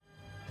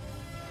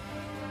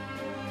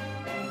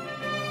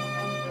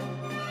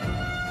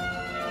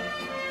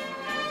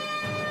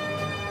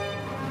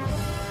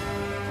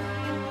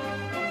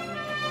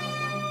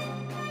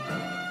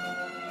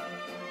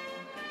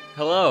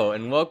Hello,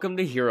 and welcome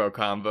to Hero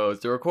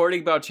Combos, the recording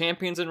about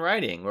champions in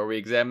writing, where we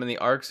examine the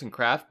arcs and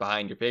craft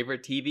behind your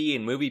favorite TV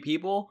and movie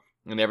people,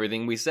 and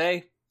everything we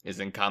say is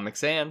in Comic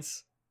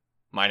Sans.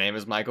 My name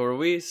is Michael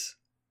Ruiz.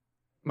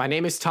 My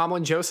name is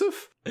Tomlin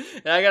Joseph.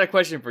 And I got a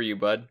question for you,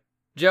 bud.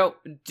 Joe,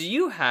 do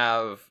you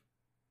have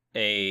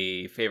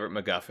a favorite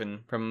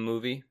MacGuffin from a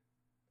movie?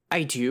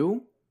 I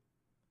do.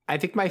 I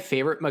think my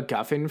favorite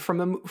MacGuffin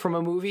from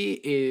a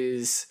movie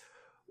is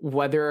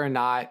whether or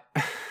not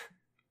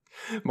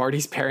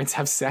Marty's parents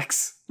have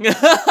sex.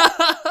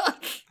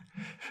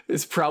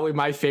 It's probably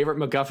my favorite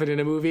MacGuffin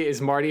in a movie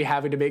is Marty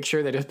having to make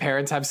sure that his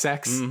parents have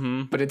sex,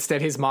 but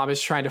instead his mom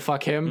is trying to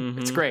fuck him.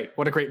 It's great.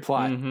 What a great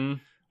plot.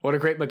 What a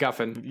great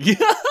MacGuffin.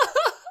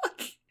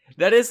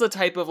 That is the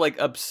type of like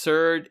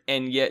absurd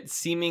and yet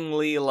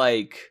seemingly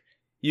like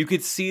you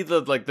could see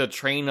the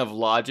train of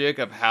logic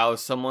of how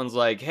someone's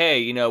like, hey,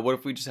 you know, what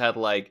if we just had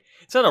like,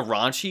 it's not a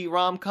raunchy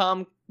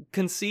rom-com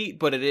conceit,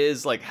 but it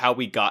is like how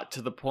we got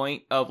to the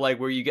point of like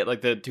where you get like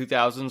the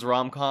 2000s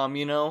rom-com,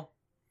 you know?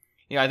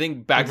 You know, I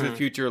think Back to the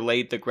Future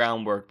laid the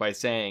groundwork by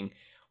saying,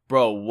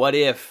 bro, what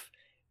if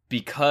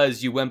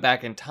because you went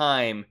back in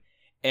time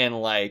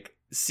and like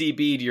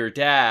CB'd your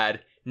dad,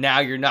 now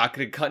you're not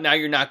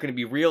gonna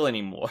be real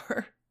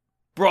anymore.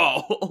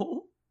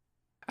 Bro.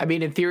 I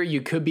mean, in theory,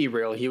 you could be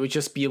real. He would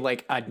just be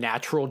like a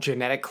natural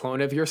genetic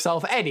clone of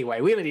yourself. Anyway,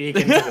 we don't need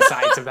to get into the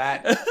science of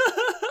that.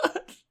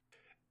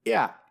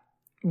 Yeah.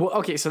 Well,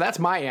 okay, so that's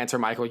my answer,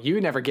 Michael. You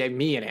never gave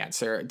me an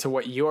answer to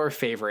what your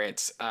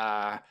favorite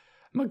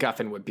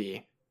MacGuffin would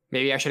be.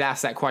 Maybe I should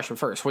ask that question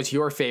first. What's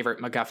your favorite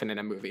MacGuffin in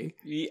a movie?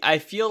 I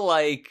feel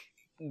like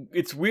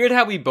it's weird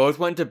how we both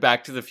went to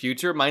Back to the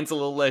Future. Mine's a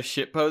little less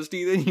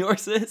shitposty than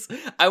yours is.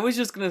 I was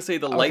just going to say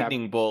the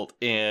lightning bolt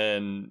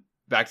in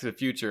Back to the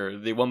Future,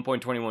 the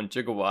 1.21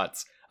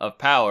 gigawatts of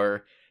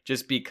power,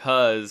 just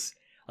because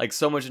like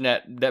so much in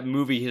that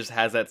movie just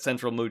has that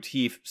central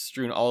motif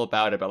strewn all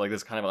about it, about like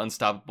this kind of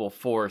unstoppable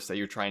force that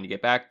you're trying to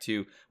get back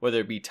to, whether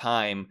it be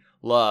time,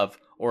 love,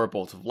 or a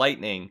bolt of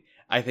lightning.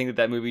 I think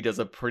that movie does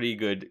a pretty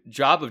good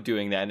job of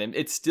doing that, and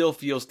it still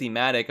feels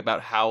thematic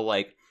about how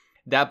like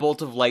that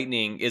bolt of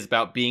lightning is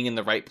about being in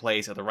the right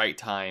place at the right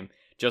time,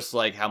 just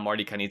like how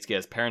Marty kind of needs to get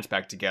his parents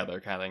back together,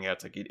 kind of thing.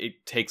 It's like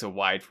it takes a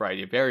wide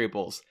variety of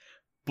variables.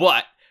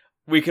 But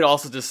we could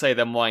also just say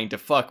them wanting to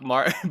fuck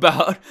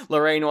about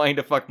Lorraine wanting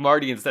to fuck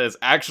Marty instead is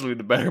actually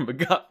the better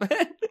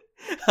MacGuffin.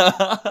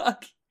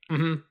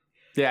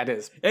 Yeah, it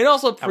is. It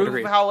also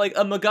proves how like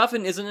a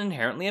MacGuffin isn't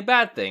inherently a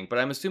bad thing. But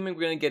I'm assuming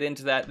we're going to get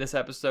into that this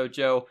episode,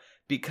 Joe,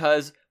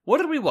 because what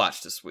did we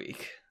watch this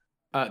week?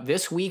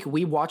 This week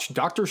we watched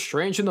Doctor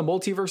Strange in the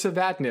Multiverse of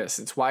Madness.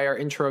 It's why our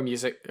intro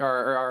music,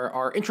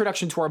 our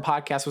introduction to our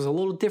podcast was a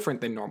little different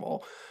than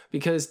normal,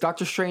 because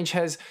Doctor Strange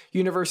has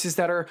universes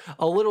that are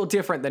a little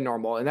different than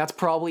normal, and that's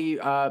probably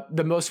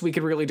the most we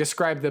could really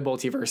describe the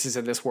multiverses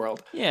in this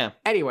world. Yeah.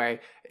 Anyway,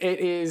 it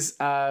is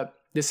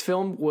this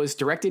film was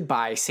directed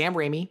by Sam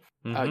Raimi.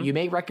 You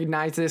may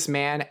recognize this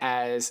man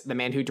as the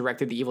man who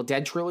directed the Evil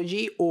Dead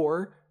trilogy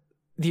or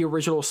the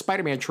original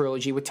Spider-Man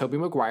trilogy with Tobey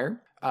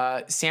Maguire.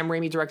 Sam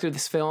Raimi directed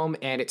this film,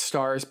 and it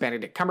stars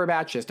Benedict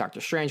Cumberbatch as Doctor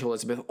Strange.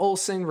 Elizabeth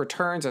Olsen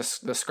returns as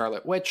the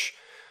Scarlet Witch.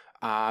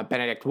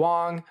 Benedict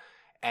Wong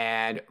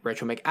and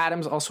Rachel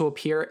McAdams also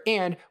appear,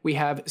 and we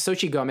have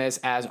Xochitl Gomez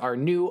as our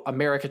new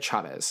America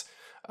Chavez.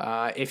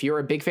 If you're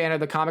a big fan of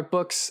the comic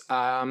books,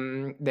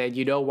 then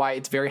you know why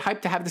it's very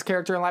hyped to have this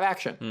character in live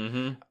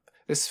action.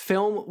 This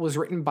film was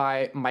written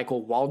by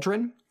Michael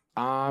Waldron,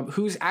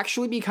 who's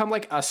actually become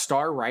like a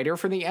star writer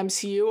for the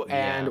MCU,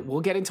 and we'll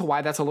get into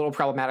why that's a little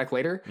problematic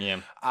later.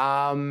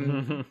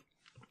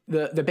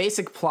 The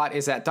basic plot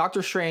is that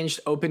Doctor Strange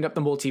opened up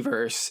the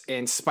multiverse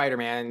in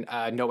Spider-Man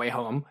No Way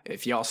Home.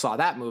 If y'all saw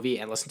that movie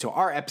and listened to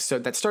our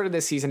episode that started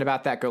this season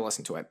about that, go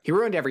listen to it. He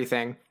ruined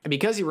everything, and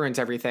because he ruins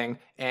everything,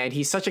 and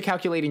he's such a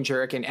calculating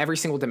jerk in every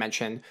single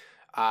dimension,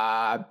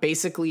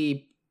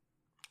 basically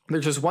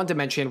there's just one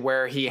dimension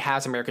where he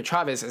has America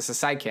Chavez as a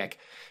sidekick.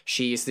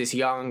 She's this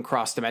young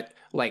cross-dimension,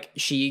 like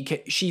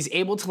she's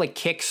able to like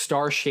kick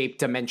star-shaped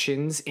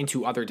dimensions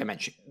into other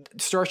dimensions,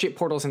 star-shaped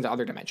portals into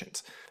other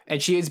dimensions.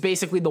 And she is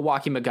basically the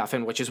walking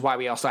MacGuffin, which is why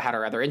we also had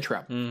our other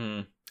intro.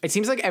 It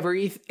seems like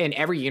in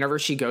every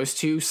universe she goes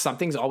to,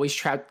 something's always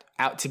trapped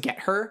out to get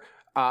her.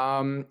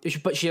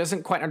 But she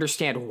doesn't quite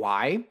understand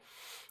why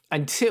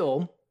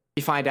until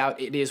we find out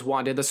it is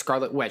Wanda the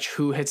Scarlet Witch,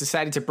 who has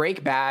decided to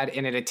break bad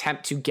in an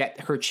attempt to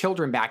get her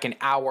children back in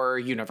our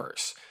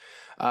universe.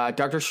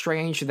 Doctor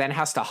Strange then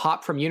has to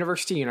hop from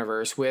universe to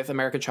universe with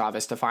America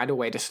Chavez to find a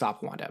way to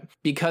stop Wanda.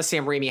 Because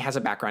Sam Raimi has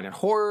a background in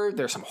horror,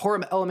 there's some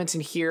horror elements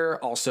in here,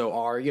 also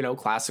are,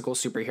 classical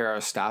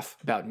superhero stuff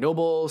about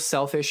noble,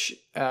 selfish,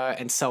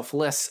 and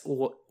selfless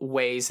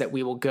ways that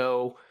we will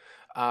go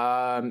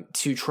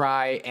to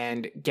try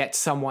and get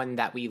someone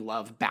that we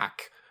love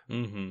back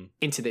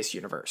into this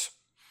universe.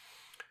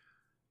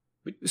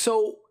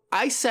 So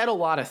I said a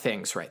lot of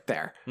things right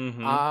there.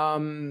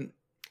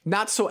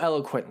 Not so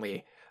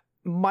eloquently.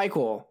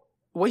 Michael,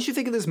 what did you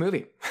think of this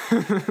movie?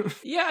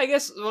 Yeah, I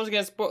guess, once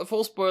again,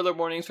 full spoiler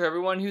warnings for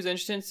everyone who's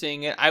interested in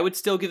seeing it. I would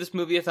still give this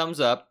movie a thumbs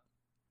up.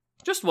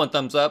 Just one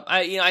thumbs up.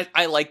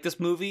 I like this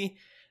movie.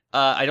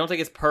 I don't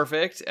think it's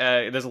perfect.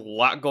 There's a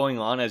lot going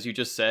on, as you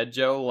just said,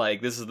 Joe.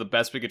 Like, this is the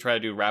best we could try to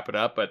do, wrap it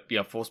up, but,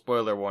 full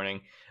spoiler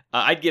warning.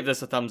 I'd give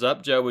this a thumbs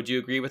up. Joe, would you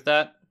agree with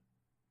that?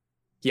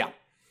 Yeah.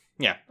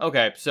 Yeah,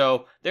 okay.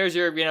 So, there's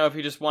your, if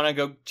you just want to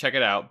go check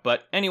it out.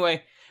 But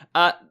anyway,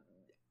 I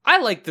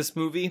like this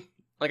movie.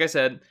 Like I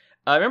said,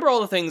 remember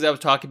all the things I was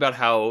talking about,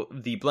 how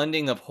the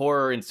blending of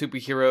horror and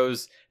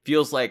superheroes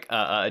feels like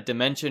a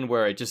dimension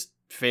where it just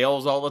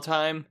fails all the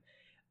time?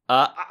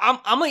 I'm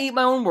gonna eat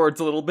my own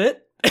words a little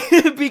bit.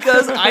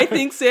 Because I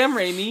think Sam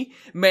Raimi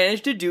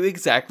managed to do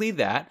exactly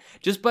that,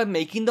 just by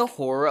making the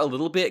horror a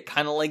little bit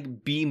kind of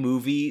like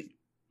B-movie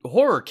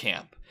horror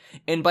camp.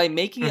 And by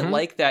making it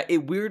like that,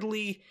 it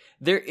weirdly,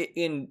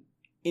 in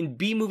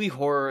B-movie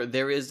horror,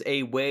 there is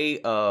a way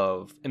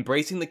of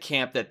embracing the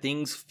camp that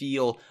things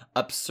feel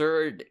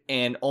absurd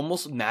and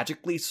almost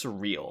magically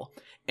surreal.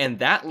 And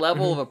that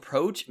level of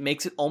approach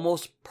makes it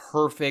almost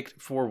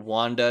perfect for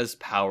Wanda's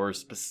powers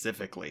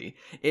specifically.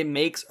 It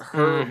makes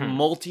her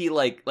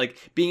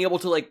being able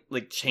to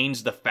like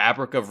change the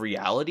fabric of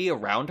reality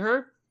around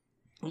her.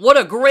 What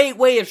a great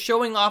way of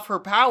showing off her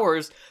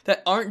powers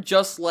that aren't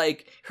just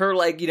like her,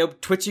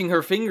 twitching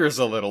her fingers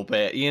a little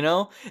bit,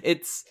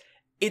 It's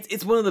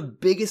one of the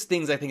biggest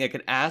things I think I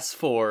could ask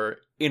for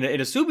in a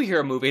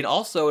superhero movie, and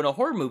also in a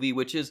horror movie,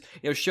 which is,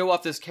 show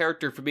off this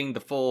character for being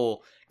the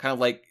full kind of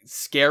like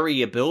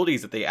scary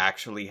abilities that they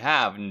actually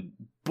have. And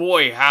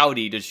boy,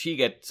 howdy, does she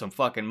get some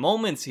fucking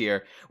moments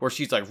here where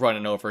she's like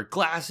running over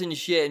glass and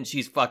shit, and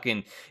she's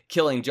fucking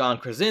killing John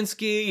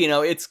Krasinski.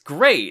 It's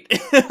great.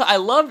 I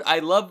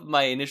love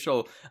my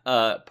initial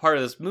part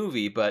of this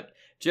movie. But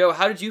Joe,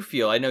 how did you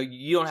feel? I know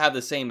you don't have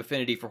the same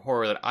affinity for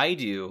horror that I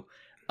do.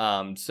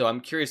 So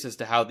I'm curious as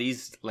to how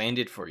these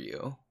landed for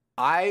you.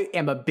 I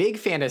am a big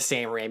fan of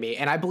Sam Raimi,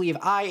 and I believe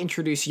I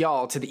introduced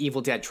y'all to the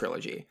Evil Dead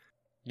trilogy.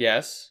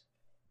 Yes.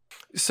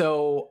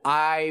 So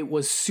I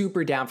was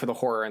super down for the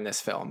horror in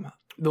this film.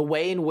 The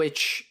way in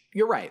which,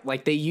 you're right,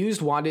 like they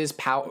used Wanda's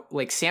power,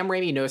 like Sam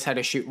Raimi knows how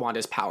to shoot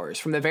Wanda's powers.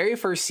 From the very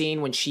first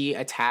scene when she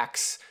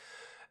attacks,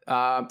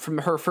 from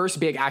her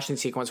first big action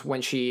sequence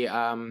when she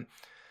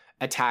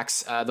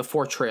attacks the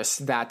fortress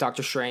that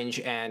Doctor Strange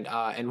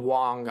and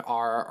Wong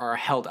are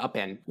held up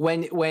in.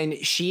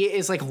 When she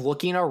is like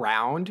looking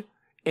around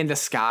in the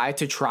sky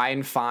to try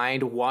and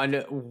find one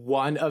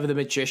of the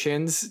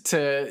magicians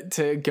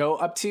to go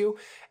up to,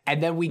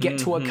 and then we get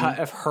to a cut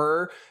of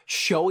her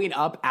showing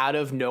up out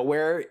of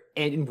nowhere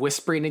and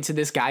whispering into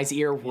this guy's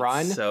ear,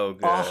 "Run!" It's so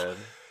good. Oh,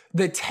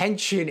 the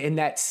tension in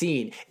that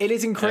scene. It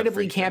is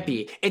incredibly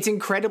campy. It's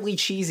incredibly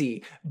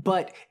cheesy,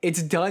 but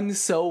it's done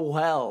so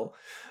well.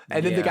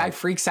 And then the guy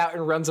freaks out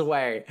and runs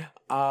away.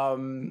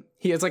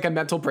 He has like a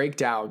mental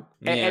breakdown.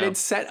 And it's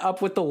set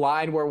up with the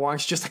line where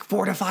Wong's just like,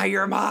 "Fortify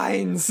your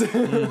minds."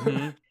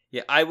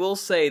 Yeah, I will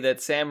say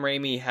that Sam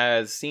Raimi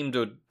has seemed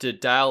to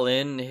dial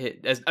in,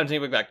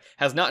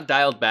 has not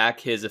dialed back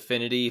his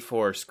affinity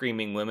for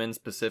screaming women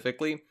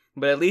specifically,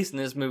 but at least in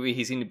this movie,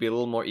 he seemed to be a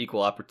little more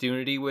equal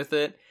opportunity with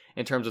it,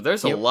 in terms of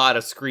there's a lot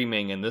of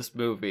screaming in this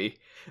movie.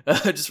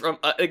 Just from,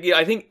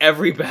 I think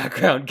every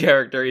background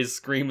character is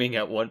screaming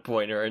at one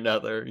point or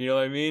another, you know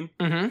what I mean?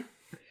 Mm-hmm.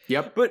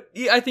 Yep. But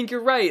yeah, I think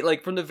you're right,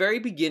 like from the very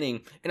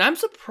beginning, and I'm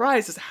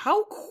surprised as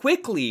how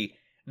quickly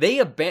they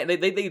from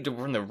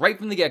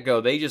the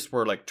get-go, they just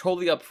were like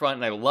totally upfront,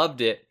 and I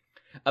loved it,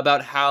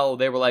 about how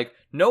they were like,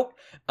 nope,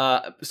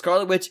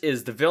 Scarlet Witch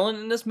is the villain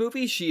in this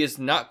movie. She is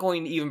not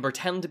going to even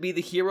pretend to be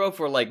the hero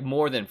for like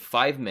more than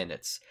 5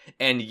 minutes.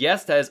 And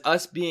yes, that is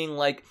us being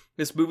like,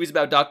 this movie's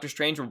about Doctor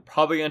Strange. We're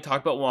probably going to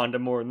talk about Wanda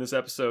more in this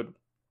episode,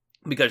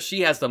 because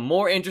she has the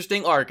more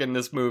interesting arc in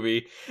this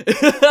movie.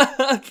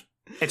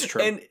 It's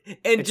true. And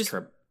it's just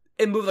true.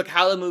 And like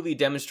how the movie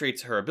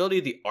demonstrates her ability,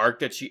 the arc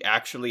that she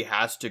actually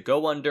has to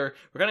go under.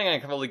 We're kind of going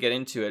to probably get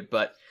into it,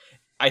 but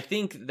I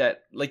think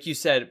that, like you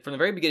said, from the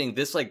very beginning,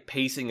 this like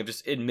pacing of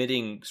just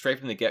admitting straight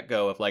from the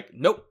get-go of like,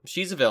 nope,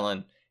 she's a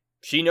villain.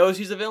 She knows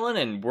she's a villain,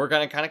 and we're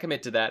going to kind of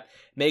commit to that,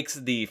 makes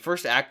the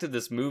first act of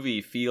this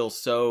movie feel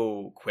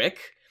so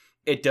quick.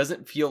 It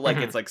doesn't feel like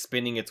it's like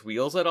spinning its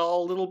wheels at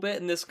all a little bit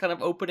in this kind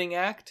of opening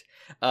act.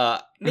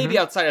 Maybe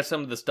outside of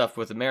some of the stuff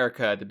with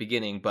America at the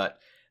beginning, but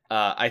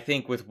I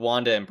think with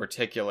Wanda in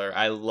particular,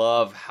 I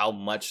love how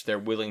much they're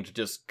willing to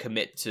just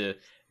commit to,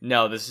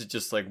 no, this is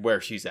just like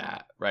where she's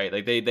at, right?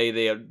 Like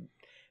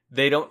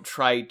they don't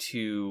try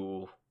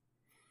to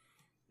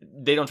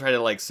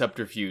like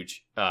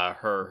subterfuge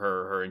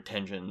her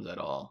intentions at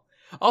all.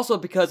 Also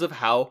because of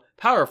how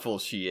powerful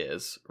she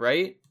is,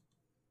 right?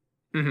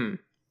 Mm-hmm.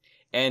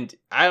 And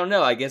I don't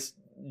know, I guess,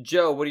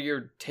 Joe, what are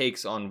your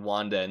takes on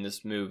Wanda in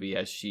this movie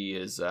as she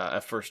is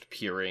first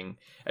appearing,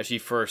 as she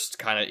first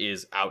kind of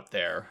is out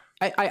there?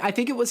 I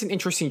think it was an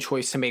interesting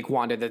choice to make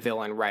Wanda the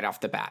villain right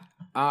off the bat.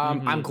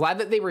 I'm glad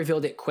that they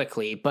revealed it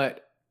quickly,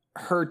 but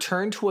her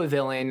turn to a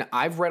villain,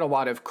 I've read a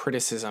lot of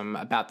criticism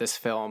about this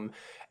film.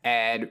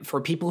 And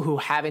for people who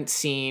haven't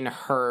seen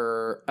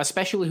her,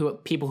 especially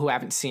people who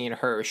haven't seen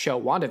her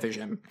show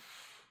WandaVision,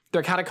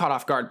 they're kind of caught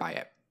off guard by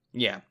it.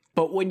 Yeah.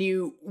 But when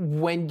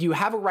you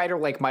have a writer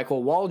like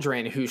Michael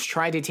Waldron who's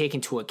trying to take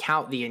into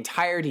account the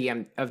entirety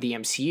of the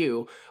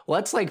MCU,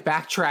 let's like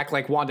backtrack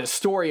like Wanda's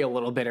story a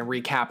little bit and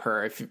recap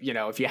her. If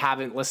you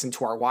haven't listened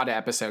to our Wanda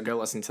episode, go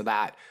listen to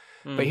that.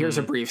 Mm-hmm. But here's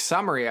a brief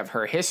summary of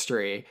her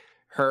history.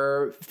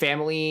 Her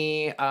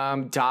family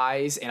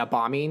dies in a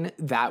bombing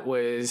that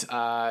was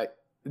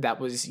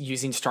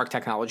using Stark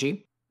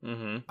technology.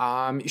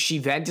 Mm-hmm. She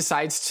then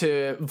decides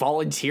to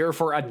volunteer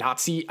for a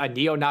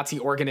neo-Nazi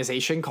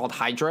organization called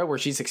Hydra, where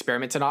she's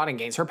experimented on and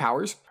gains her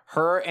powers.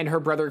 Her and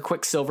her brother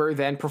Quicksilver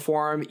then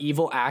perform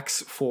evil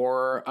acts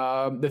for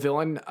the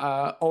villain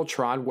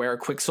Ultron, where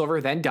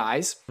Quicksilver then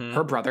dies,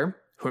 her brother,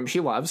 whom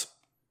she loves.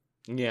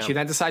 Yeah. She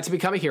then decides to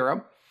become a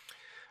hero.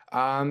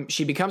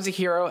 She becomes a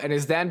hero and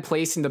is then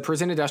placed in the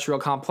prison industrial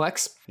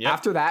complex. Yep.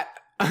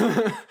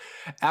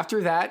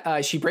 After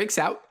that, she breaks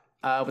out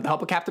with the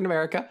help of Captain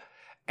America.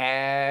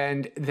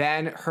 And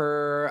then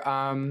her,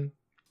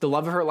 the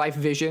love of her life,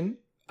 Vision,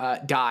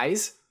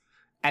 dies,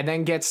 and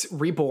then gets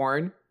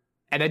reborn,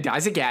 and then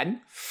dies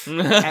again. And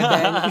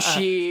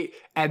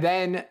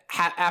then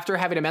after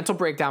having a mental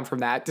breakdown from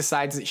that,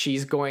 decides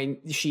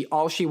that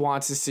all she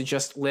wants is to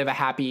just live a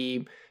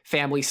happy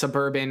family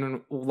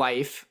suburban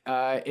life,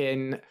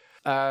 in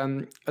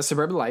a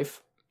suburban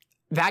life.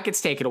 That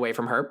gets taken away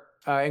from her.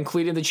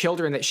 Including the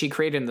children that she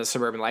created in the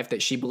suburban life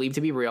that she believed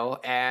to be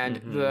real, and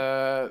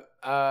the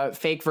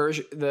fake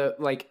version, the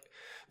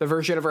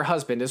version of her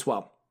husband as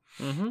well,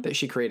 that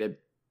she created.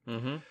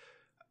 Mm-hmm.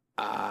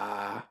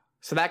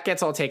 So that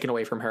gets all taken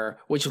away from her,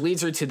 which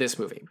leads her to this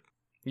movie.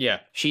 Yeah.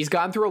 She's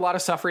gone through a lot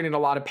of suffering and a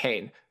lot of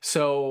pain.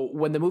 So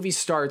when the movie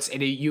starts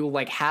and you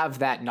like have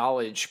that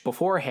knowledge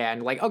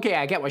beforehand, like, okay,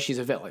 I get why she's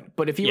a villain.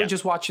 But if you were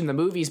just watching the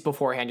movies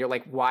beforehand, you're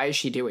like, why is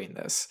she doing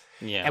this?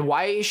 Yeah. And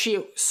why is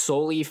she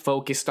solely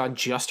focused on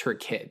just her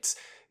kids?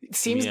 It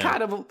seems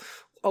kind of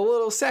a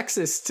little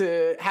sexist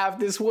to have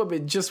this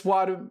woman just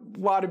want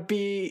to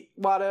be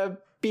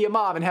a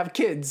mom and have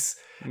kids.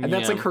 And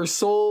that's like her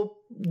sole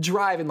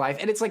drive in life.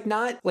 And it's like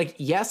not like,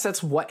 yes,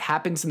 that's what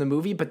happens in the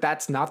movie, but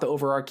that's not the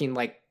overarching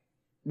like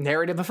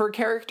narrative of her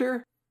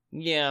character.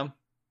 Yeah.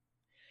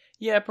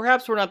 Yeah,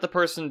 perhaps we're not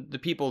the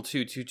people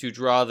to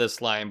draw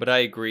this line, but I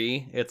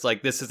agree. It's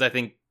like this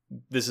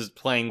is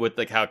playing with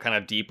like how kind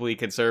of deeply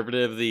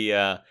conservative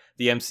the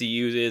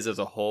MCU is as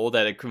a whole,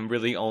 that it can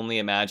really only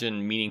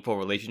imagine meaningful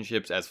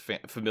relationships as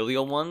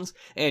familial ones.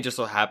 And it just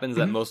so happens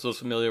that most of those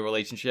familial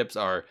relationships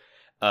are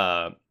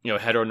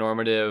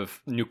heteronormative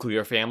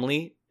nuclear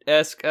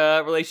family-esque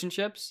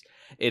relationships.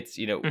 It's,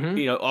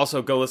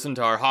 also go listen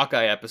to our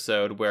Hawkeye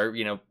episode where,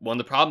 one of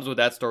the problems with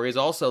that story is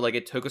also like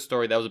it took a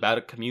story that was about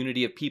a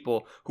community of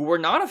people who were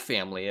not a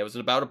family. It was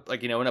about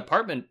an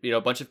apartment, a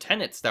bunch of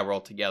tenants that were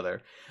all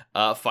together,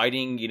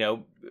 fighting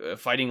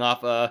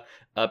off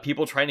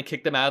people trying to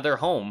kick them out of their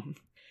home.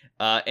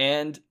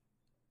 And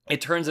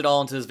it turns it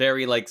all into this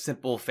very like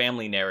simple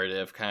family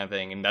narrative kind of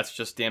thing. And that's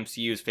just the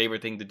MCU's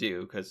favorite thing to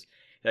do. Because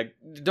like,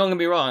 don't get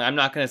me wrong, I'm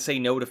not going to say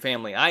no to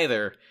family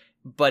either,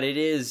 but it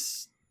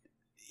is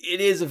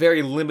a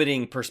very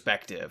limiting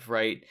perspective,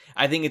 right?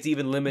 I think it's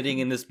even limiting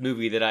in this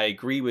movie that I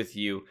agree with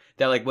you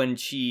that like when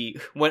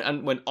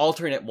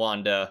alternate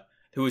Wanda,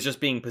 who was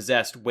just being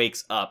possessed,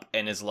 wakes up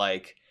and is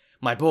like,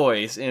 my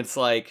boys, and it's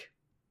like,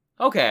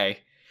 okay,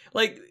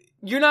 like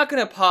you're not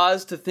going to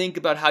pause to think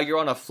about how you're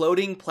on a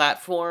floating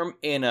platform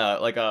in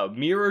a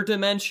mirror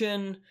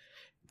dimension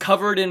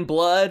covered in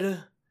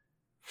blood.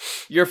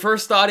 Your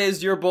first thought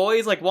is your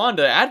boys, like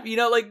Wanda, I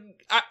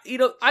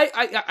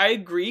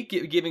agree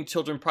giving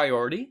children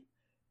priority.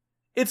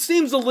 It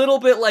seems a little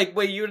bit like,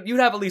 wait, you'd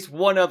have at least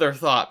one other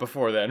thought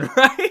before then,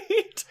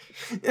 right?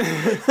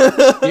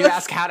 You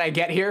ask, how'd I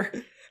get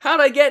here? How'd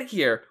I get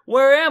here?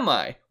 Where am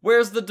I?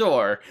 Where's the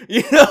door?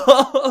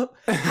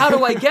 How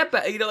do I get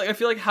back? I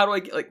feel like, how do I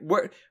get, like,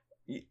 where?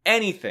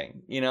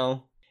 Anything,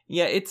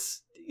 Yeah,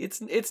 it's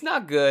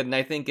not good, and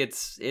I think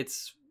it's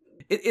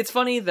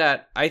funny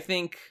that I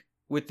think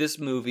with this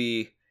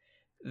movie,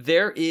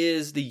 there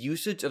is the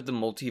usage of the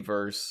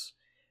multiverse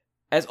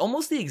as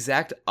almost the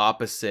exact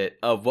opposite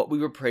of what we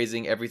were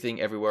praising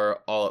Everything Everywhere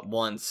All at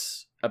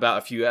Once about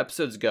a few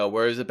episodes ago,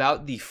 where it's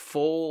about the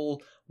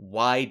full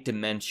wide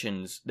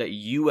dimensions that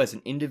you as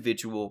an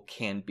individual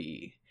can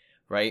be,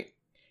 right?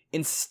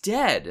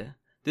 Instead,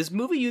 this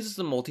movie uses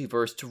the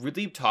multiverse to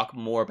really talk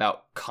more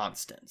about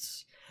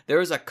constants.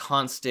 There is a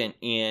constant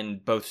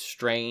in both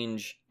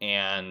Strange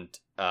and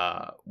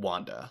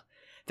Wanda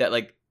that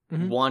like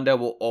Wanda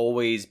will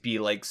always be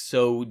like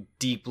so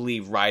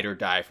deeply ride or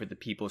die for the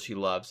people she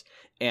loves,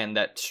 and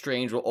that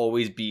Strange will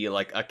always be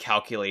like a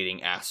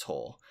calculating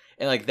asshole,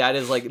 and like that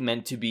is like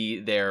meant to be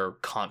their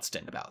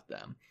constant about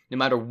them. No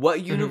matter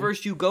what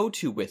universe you go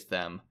to with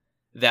them,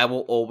 that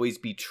will always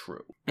be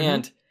true.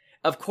 And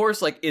of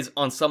course, like, is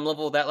on some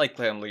level that, like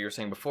you were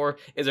saying before,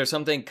 is there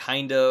something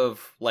kind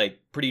of, like,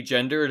 pretty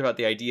gendered about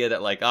the idea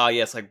that, like,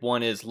 yes, like,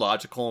 one is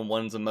logical and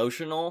one's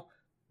emotional?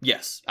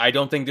 Yes. I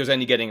don't think there's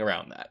any getting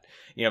around that.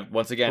 You know,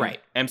 once again, right.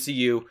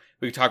 MCU,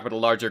 we can talk about the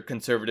larger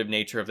conservative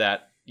nature of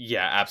that.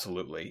 Yeah,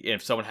 absolutely.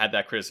 If someone had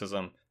that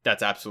criticism,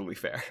 that's absolutely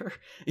fair.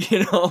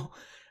 You know?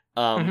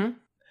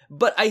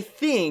 But I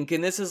think,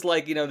 and this is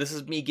like, you know, this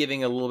is me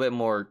giving a little bit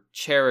more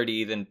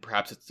charity than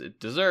perhaps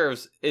it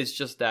deserves, is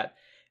just that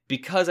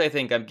because I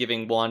think I'm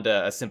giving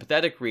Wanda a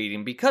sympathetic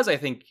reading, because I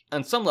think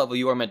on some level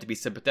you are meant to be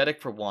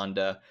sympathetic for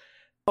Wanda.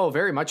 Oh,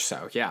 very much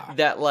so, yeah.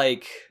 That,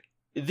 like,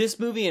 this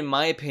movie, in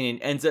my opinion,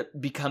 ends up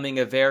becoming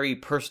a very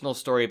personal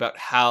story about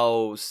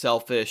how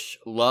selfish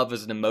love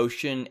as an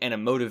emotion and a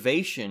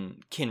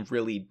motivation can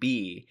really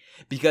be,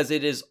 because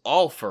it is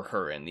all for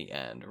her in the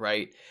end,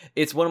 right?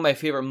 It's one of my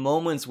favorite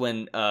moments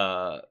when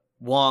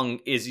Wong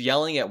is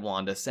yelling at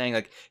Wanda, saying,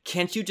 like,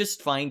 can't you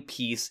just find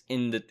peace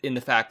in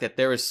the fact that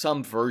there is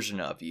some version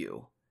of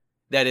you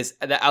that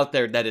out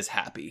there that is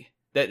happy,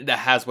 that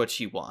has what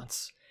she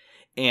wants.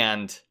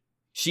 And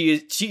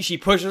she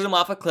pushes him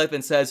off a cliff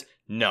and says,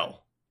 no,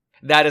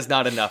 that is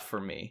not enough for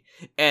me.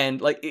 And,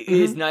 like, it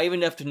is not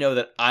even enough to know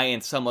that I in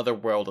some other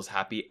world is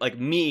happy. Like,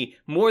 me,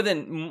 more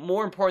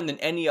important than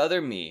any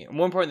other me,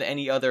 more important than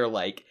any other,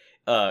 like,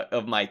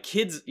 of my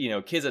kids, you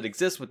know, kids that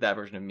exist with that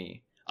version of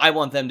me. I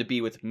want them to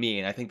be with me.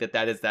 And I think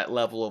that is that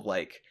level of,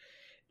 like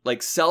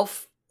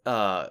self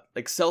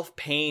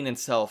pain and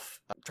I'm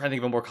trying to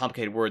think of a more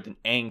complicated word than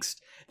angst,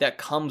 that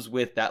comes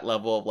with that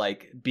level of,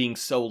 like, being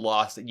so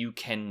lost that you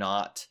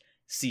cannot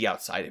see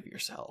outside of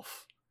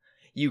yourself.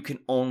 You can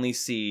only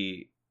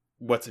see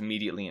what's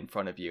immediately in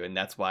front of you, and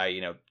that's why,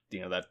 you know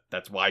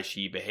that's why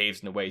she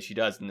behaves in the way she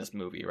does in this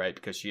movie, right?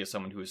 Because she is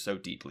someone who is so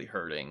deeply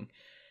hurting,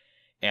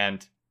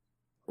 and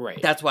right.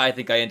 That's why I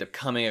think I end up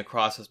coming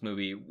across this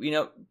movie, you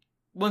know,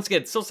 once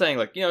again, still saying,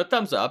 like, you know,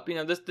 thumbs up. You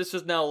know, this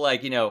is now,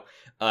 like, you know,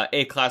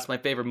 A-class, my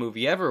favorite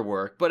movie ever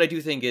work, but I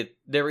do think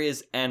there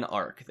is an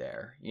arc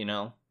there, you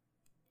know,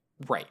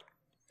 right.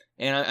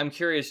 And I'm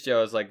curious,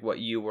 Joe, as, like, what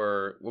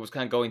was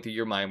kind of going through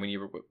your mind when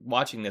you were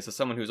watching this, as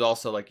someone who's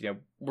also, like, you know,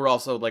 we're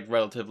also, like,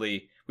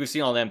 we've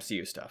seen all the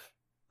MCU stuff.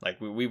 Like,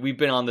 we've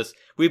been on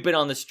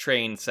this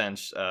train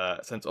since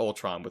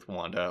Ultron with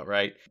Wanda,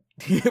 right?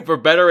 For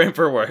better and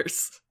for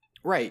worse.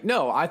 Right.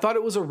 No, I thought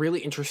it was a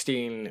really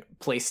interesting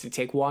place to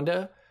take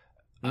Wanda.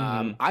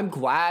 I'm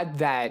glad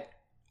that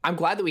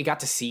we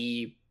got to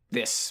see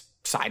this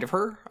side of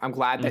her. I'm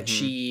glad that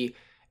she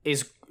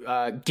is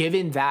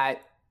given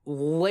that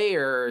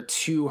layer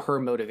to her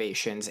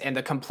motivations and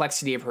the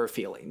complexity of her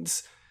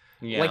feelings.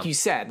 Yeah. Like you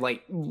said,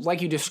 like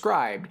you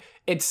described,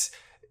 it's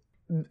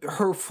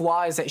her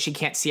flaw is that she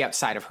can't see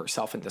outside of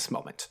herself in this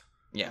moment.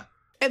 Yeah.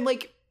 And,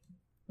 like,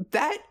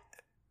 that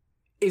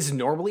is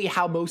normally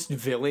how most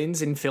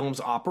villains in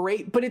films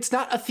operate, but it's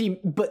not a theme,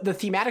 but the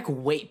thematic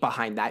weight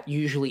behind that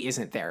usually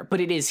isn't there, but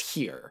it is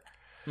here.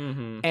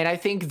 And I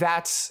think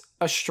that's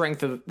a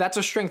strength of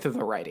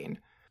the writing.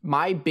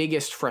 My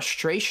biggest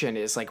frustration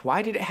is, like,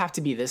 why did it have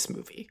to be this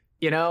movie?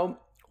 You know,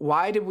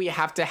 why did we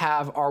have to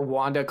have our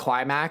Wanda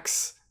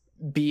climax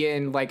be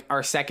in, like,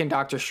 our second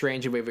Doctor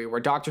Strange movie, where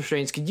Doctor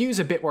Strange could use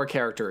a bit more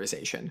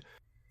characterization?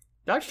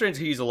 Doctor Strange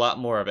could use a lot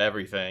more of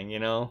everything, you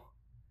know?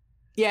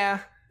 Yeah.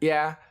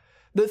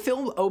 The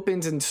film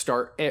opens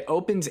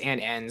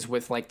and ends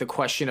with, like, the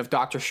question of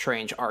Doctor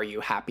Strange, are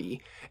you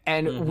happy?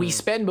 And we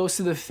spend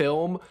most of the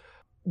film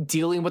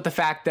dealing with the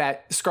fact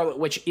that Scarlet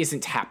Witch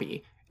isn't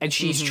happy. And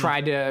she's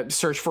trying to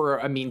search for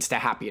a means to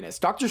happiness.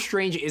 Doctor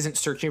Strange isn't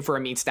searching for a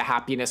means to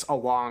happiness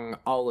along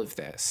all of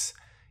this,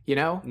 you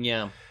know?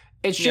 Yeah.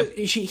 It's just,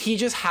 he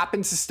just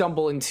happens to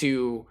stumble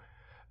into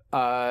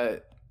the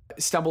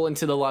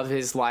love of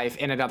his life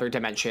in another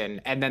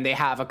dimension. And then they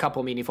have a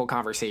couple meaningful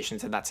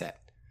conversations, and that's it.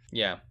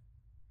 Yeah.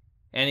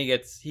 And he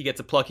gets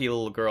a plucky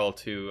little girl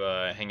to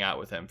hang out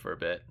with him for a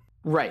bit.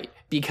 Right.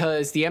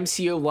 Because the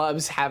MCU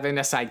loves having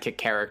a sidekick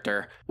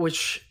character,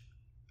 which...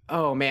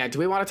 Oh, man, do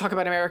we want to talk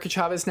about America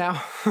Chavez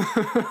now?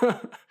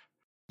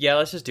 Yeah,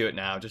 let's just do it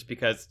now, just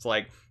because it's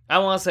like, I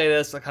want to say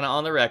this kind of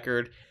on the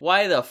record.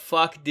 Why the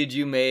fuck did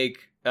you make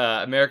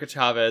America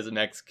Chavez a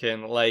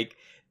Mexican? Like,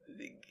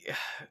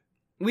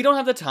 we don't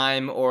have the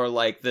time, or,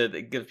 like,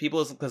 the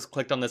people who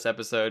clicked on this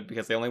episode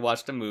because they only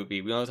watched the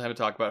movie. We don't have time to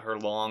talk about her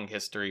long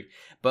history.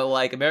 But,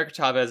 like, America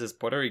Chavez is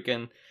Puerto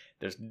Rican.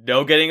 There's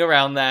no getting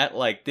around that.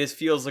 Like, this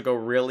feels like a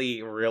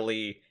really,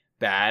 really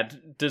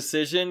bad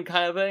decision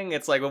kind of thing.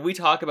 It's like when we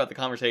talk about the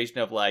conversation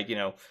of, like, you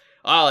know,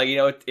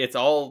 it's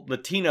all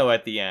Latino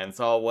at the end, it's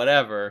all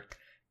whatever.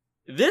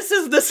 This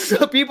is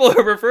what people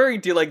are referring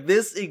to, like,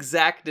 this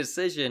exact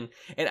decision.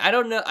 And I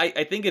don't know,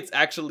 I think it's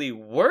actually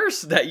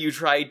worse that you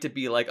tried to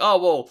be like,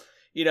 oh, well,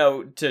 you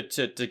know,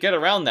 to get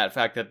around that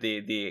fact that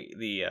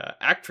the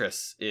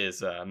actress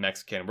is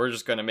Mexican, we're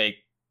just gonna make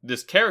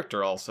this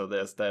character also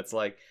this. That's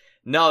like,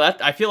 no,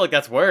 that I feel like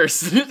that's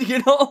worse.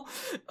 You know,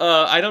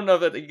 I don't know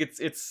that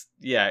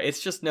it's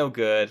just no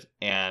good.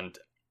 And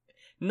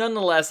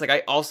nonetheless, like, I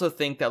also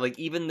think that, like,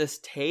 even this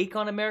take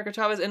on America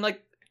Chavez, and,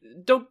 like,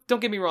 don't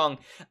get me wrong.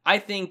 I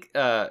think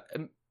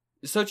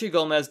Xochitl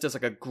Gomez does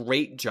like a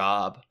great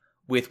job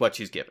with what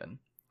she's given.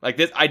 Like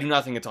this, I do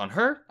not think it's on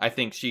her. I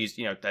think she's,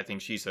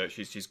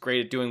 she's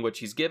great at doing what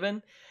she's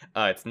given.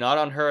 It's not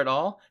on her at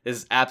all. This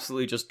is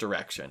absolutely just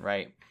direction,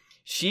 right?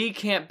 She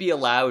can't be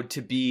allowed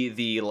to be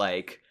the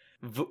like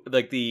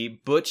the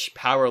butch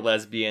power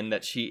lesbian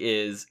that she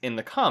is in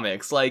the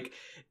comics. Like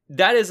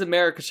that is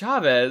America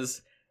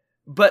Chavez,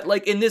 but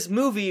like in this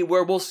movie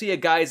where we'll see a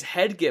guy's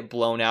head get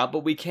blown out,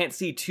 but we can't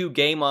see two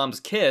gay moms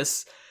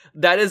kiss.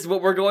 That is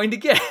what we're going to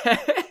get.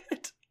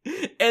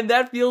 And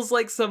that feels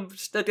like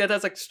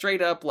that's like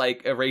straight up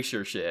like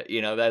erasure shit,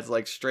 that's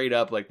like straight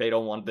up like they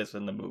don't want this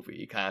in the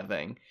movie kind of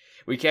thing.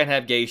 We can't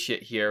have gay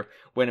shit here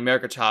when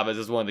America Chavez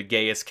is one of the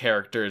gayest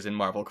characters in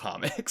Marvel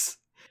Comics.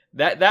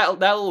 That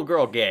little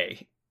girl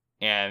gay.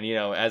 And,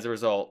 as a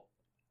result,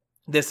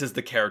 this is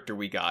the character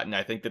we got. And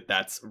I think that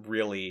that's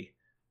really,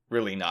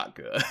 really not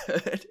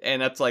good.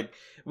 And that's like,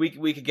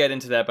 we could get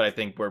into that, but I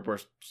think we're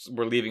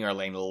leaving our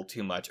lane a little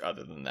too much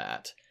other than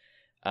that.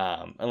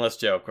 Unless,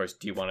 Joe, of course,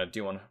 do you want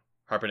to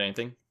harp on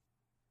anything?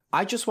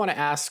 I just want to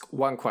ask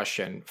one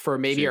question for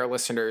maybe our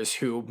listeners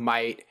who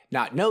might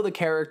not know the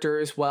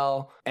characters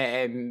well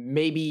and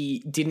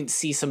maybe didn't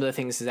see some of the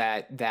things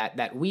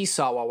that we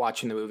saw while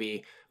watching the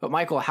movie. But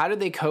Michael, how did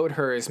they code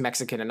her as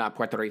Mexican and not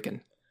Puerto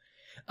Rican?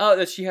 Oh,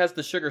 that she has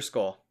the sugar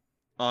skull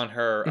on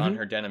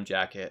her denim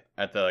jacket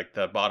at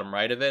the bottom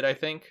right of it, I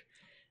think.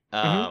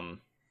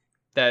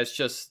 That's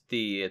just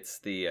the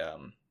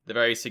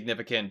very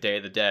significant Day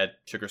of the Dead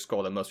sugar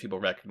skull that most people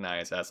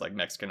recognize as like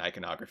Mexican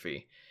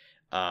iconography.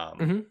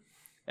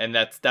 And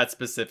that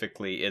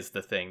specifically is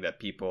the thing that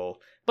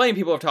people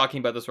are talking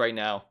about this right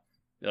now.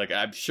 Like,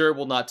 I'm sure it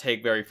will not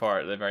take very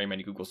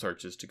many Google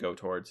searches to go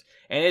towards.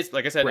 And it's,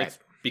 like I said, It's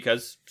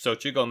because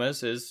Xochitl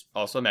Gomez is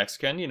also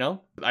Mexican,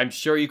 I'm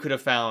sure you could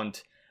have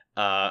found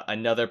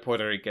another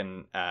Puerto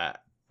Rican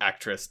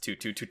actress to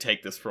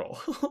take this role.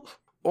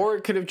 Or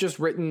it could have just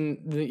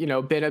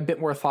been a bit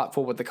more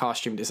thoughtful with the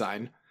costume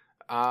design.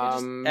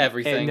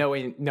 Everything.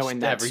 And knowing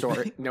that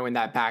story, knowing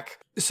that back.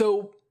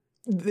 So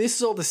this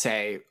is all to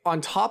say,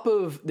 on top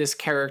of this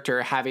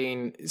character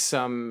having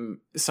some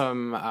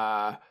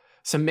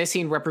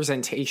missing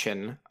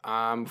representation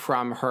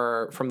from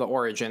the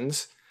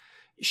origins,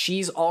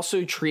 she's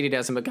also treated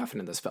as a MacGuffin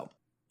in this film.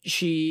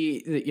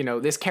 She,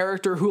 this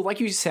character who,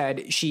 like you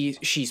said,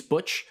 she's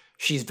butch,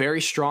 she's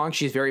very strong,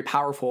 she's very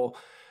powerful.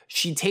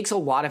 She takes a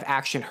lot of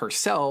action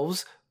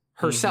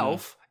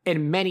herself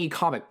in many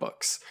comic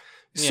books.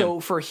 Yeah. So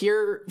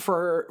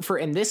for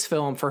in this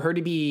film, for her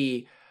to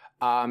be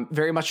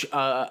very much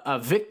a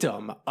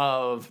victim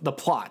of the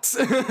plots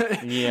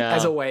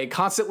as a way,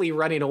 constantly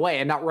running away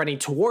and not running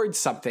towards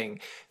something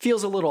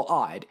feels a little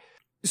odd.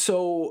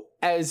 So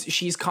as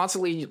she's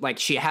constantly like,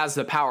 she has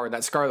the power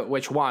that Scarlet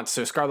Witch wants,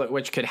 so Scarlet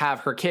Witch could have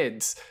her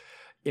kids,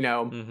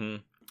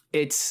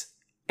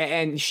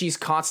 and she's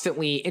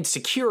constantly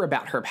insecure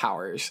about her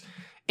powers.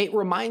 It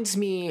reminds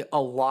me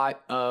a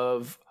lot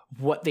of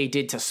what they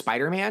did to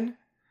Spider-Man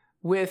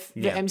with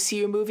the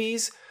MCU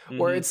movies,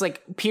 where it's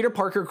like Peter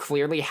Parker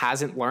clearly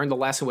hasn't learned the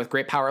lesson with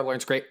great power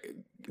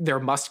there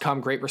must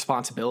come great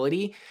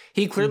responsibility.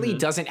 He clearly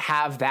doesn't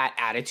have that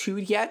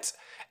attitude yet.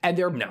 And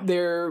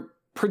they're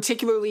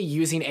particularly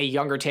using a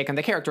younger take on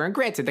the character. And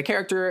granted, the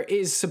character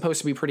is supposed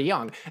to be pretty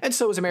young. And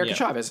so is America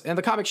Chavez. In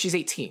the comics, she's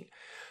 18.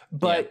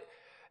 But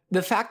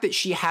the fact that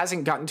she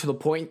hasn't gotten to the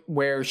point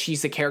where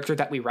she's the character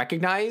that we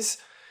recognize,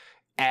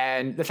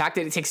 and the fact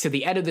that it takes to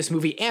the end of this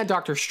movie and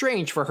Doctor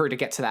Strange for her to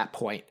get to that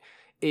point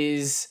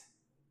is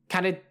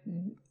kind of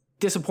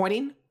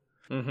disappointing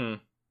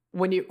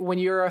when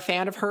you're a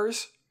fan of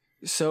hers.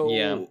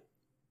 So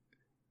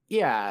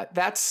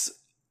that's,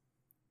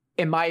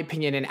 in my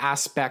opinion, an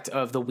aspect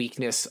of the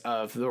weakness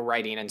of the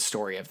writing and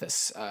story of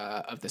this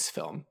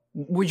film.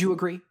 Would you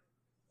agree?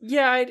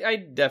 Yeah, I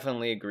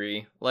definitely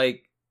agree.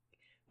 Like,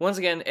 once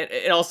again,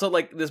 it also,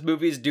 like, this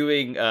movie's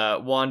doing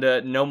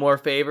Wanda no more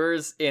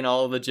favors in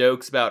all the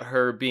jokes about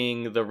her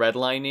being the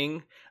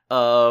redlining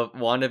of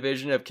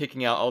WandaVision, of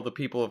kicking out all the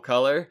people of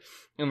color.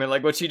 I mean,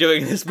 like, what's she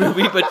doing in this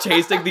movie but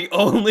chasing the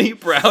only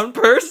brown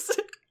person?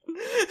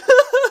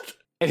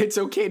 And it's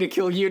okay to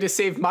kill you to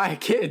save my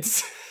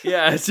kids.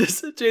 Yeah, it's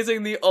just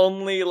chasing the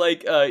only,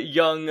 like,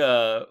 young,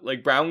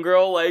 like, brown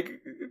girl. Like,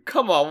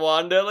 come on,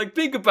 Wanda. Like,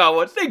 think about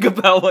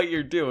what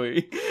you're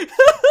doing.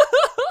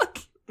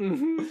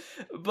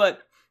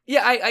 But,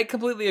 yeah, I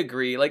completely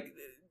agree. Like,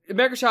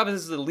 America Chavez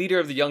is the leader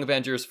of the Young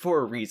Avengers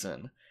for a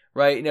reason,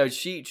 right?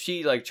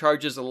 She like,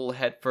 charges a little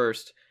head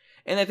first.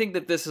 And I think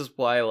that this is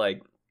why,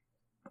 like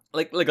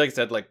I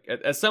said, like,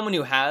 as someone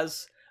who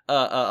has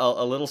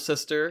a little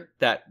sister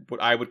that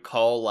what I would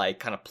call, like,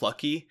 kind of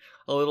plucky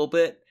a little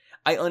bit,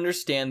 I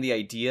understand the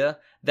idea.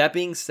 That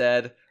being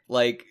said,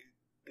 like,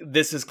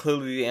 this is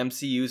clearly the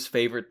MCU's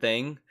favorite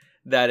thing.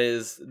 That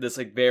is this,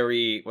 like,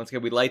 very, once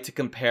again, we like to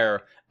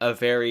compare a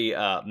very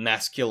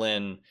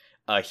masculine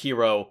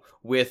hero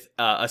with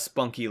a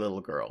spunky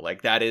little girl.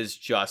 Like, that is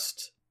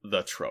just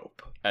the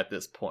trope at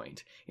this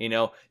point.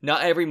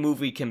 Not every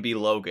movie can be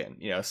Logan.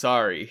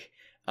 Sorry.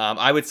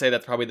 I would say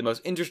that's probably the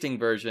most interesting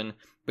version,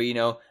 but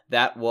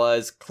that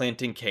was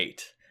Clint and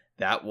Kate.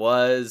 That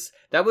was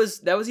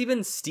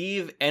even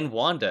Steve and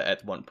Wanda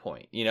at one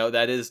point.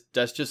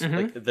 That's just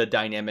like the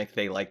dynamic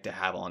they like to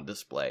have on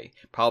display.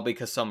 Probably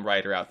because some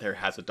writer out there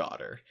has a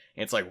daughter.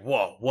 And it's like,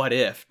 whoa, what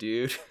if,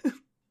 dude?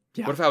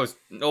 Yeah. What if I was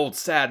an old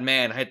sad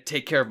man? I had to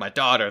take care of my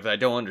daughter that I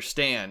don't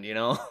understand,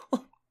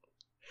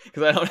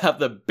 Because I don't have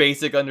the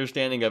basic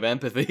understanding of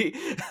empathy.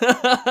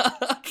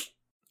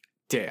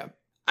 Damn.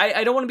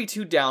 I don't want to be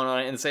too down on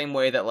it in the same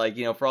way that, like,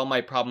 for all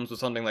my problems with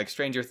something like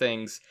Stranger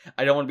Things,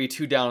 I don't want to be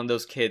too down on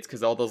those kids,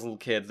 because all those little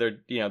kids,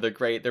 they're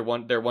great, they're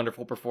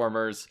wonderful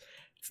performers.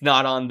 It's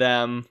not on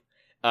them.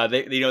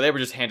 They were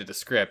just handed a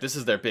script. This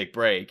is their big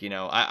break.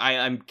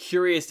 I'm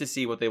curious to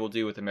see what they will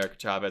do with America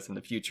Chavez in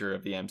the future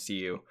of the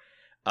MCU.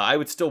 I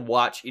would still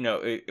watch,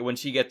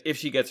 if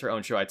she gets her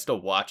own show, I'd still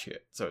watch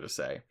it, so to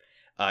say.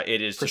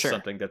 It is just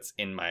something that's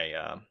in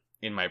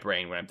my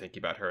brain when I'm thinking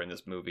about her in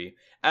this movie,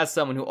 as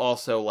someone who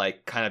also,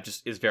 like, kind of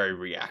just is very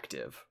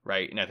reactive,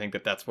 right? And I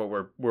think that's what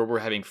we're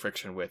having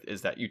friction with,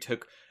 is that you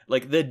took,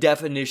 like, the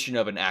definition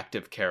of an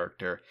active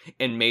character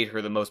and made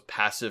her the most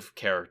passive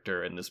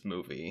character in this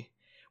movie,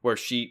 where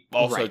she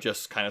also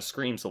just kind of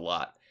screams a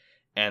lot,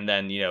 and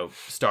then,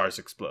 stars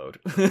explode.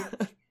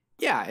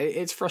 Yeah,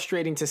 it's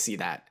frustrating to see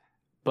that.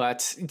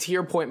 But to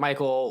your point,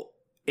 Michael,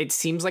 it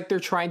seems like they're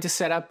trying to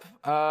set up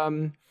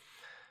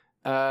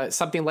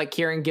something like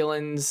Kieran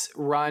Gillen's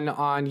run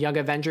on Young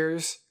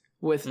Avengers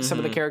with some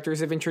of the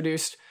characters they've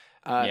introduced.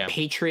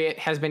 Patriot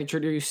has been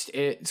introduced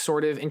in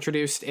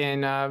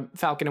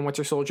Falcon and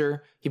Winter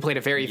Soldier. He played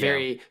a very,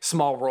 very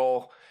small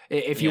role.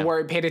 If you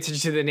weren't paying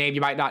attention to the name,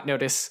 you might not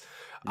notice.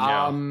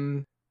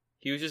 No.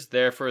 He was just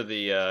there for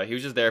the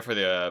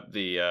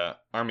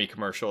army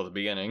commercial at the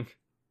beginning.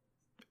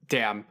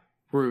 Damn.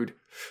 Rude,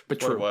 but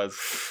true. What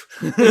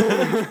it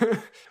was.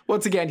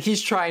 Once again,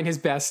 he's trying his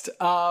best.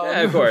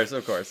 Yeah, of course.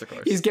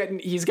 He's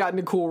gotten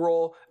a cool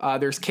role.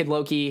 There's Kid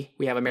Loki.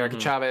 We have America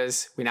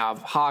Chavez. We now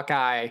have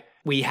Hawkeye.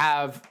 We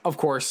have, of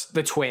course,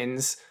 the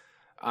twins.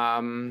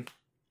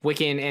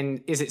 Wiccan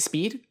and, is it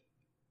Speed?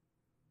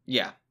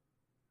 Yeah.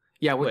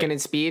 Yeah, Wiccan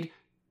and Speed.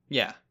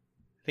 Yeah,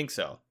 I think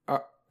so.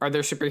 Are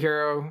there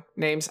superhero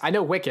names? I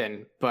know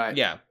Wiccan, but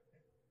yeah.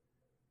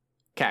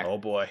 Okay. Oh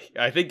boy,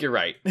 I think you're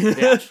right.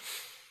 Yeah.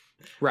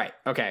 Right.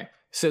 Okay.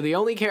 So the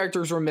only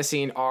characters we're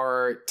missing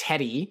are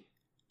Teddy,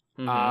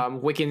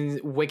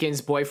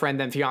 Wiccan's boyfriend,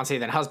 then fiance,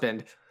 then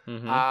husband,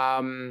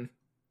 and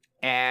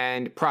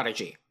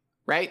Prodigy.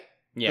 Right?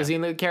 Yeah. Those are the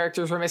only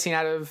characters we're missing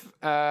out of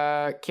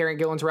Kieran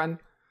Gillen's run.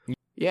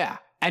 Yeah.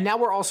 And now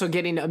we're also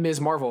getting a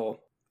Ms. Marvel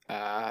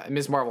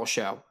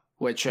show,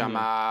 which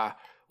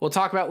we'll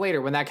talk about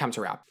later when that comes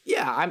around.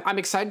 Yeah, I'm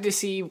excited to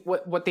see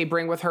what they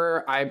bring with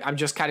her. I'm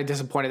just kind of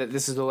disappointed that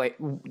this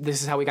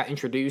is how we got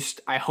introduced.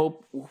 I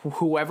hope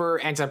whoever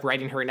ends up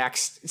writing her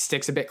next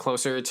sticks a bit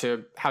closer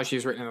to how she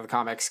was written in the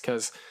comics,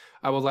 because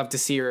I would love to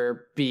see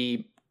her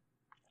be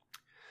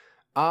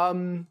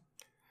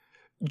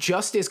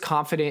just as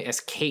confident as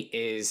Kate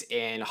is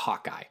in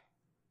Hawkeye.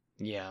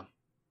 Yeah.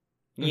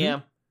 Yeah.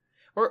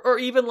 Or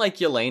even like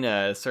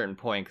Yelena at a certain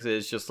point, because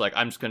it's just like,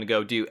 I'm just going to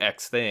go do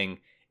X thing.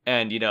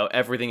 And,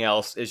 everything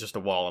else is just a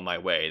wall in my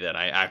way that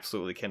I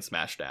absolutely can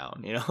smash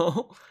down,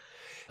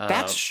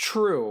 That's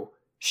true.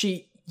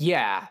 They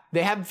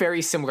have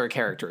very similar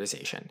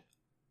characterization.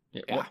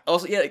 Yeah. Well,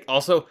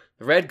 also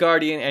the Red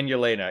Guardian and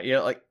Yelena,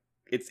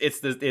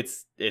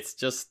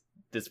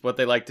 it's what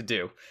they like to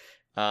do.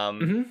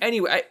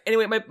 Anyway,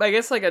 I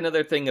guess like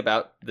another thing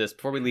about this,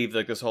 before we leave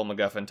like this whole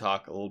MacGuffin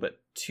talk a little bit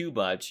too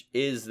much,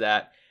 is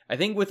that I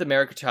think with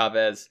America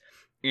Chavez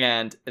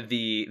and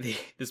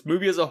this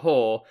movie as a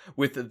whole,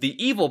 with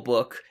the evil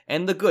book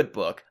and the good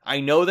book, I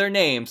know their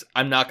names.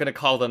 I'm not going to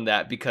call them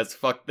that, because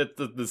fuck, that's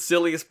the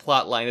silliest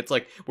plot line. It's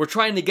like, we're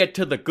trying to get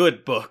to the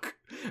good book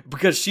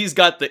because she's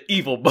got the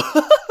evil book.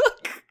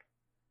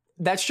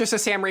 That's just a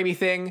Sam Raimi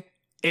thing.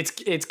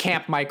 It's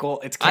camp,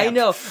 Michael. It's camp. I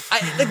know.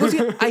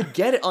 I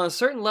get it on a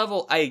certain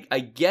level. I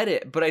get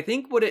it, but I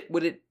think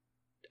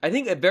I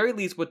think at very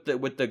least what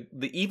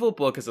the evil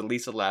book is at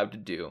least allowed to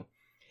do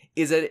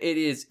is that it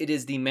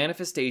is the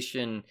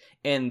manifestation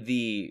and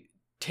the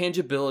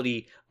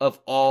tangibility of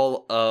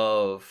all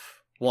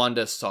of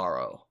Wanda's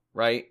sorrow,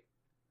 right?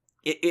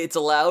 It's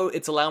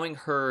allowing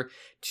her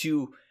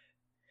to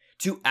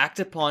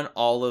act upon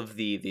all of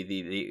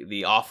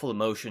the awful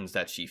emotions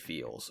that she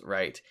feels,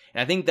 right?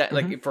 And I think that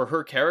like for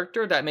her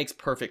character, that makes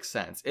perfect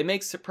sense. It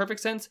makes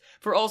perfect sense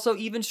for also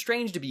even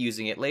Strange to be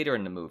using it later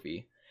in the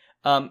movie.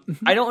 I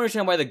don't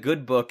understand why the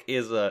good book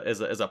is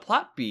a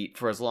plot beat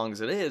for as long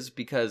as it is,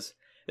 because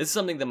this is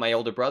something that my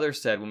older brother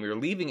said when we were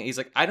leaving it. He's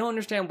like, I don't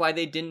understand why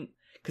they didn't,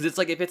 because it's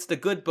like, if it's the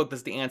good book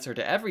that's the answer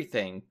to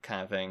everything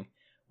kind of thing,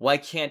 why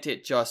can't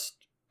it just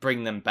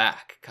bring them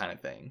back kind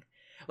of thing?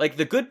 Like,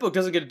 the good book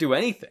doesn't get to do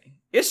anything.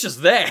 It's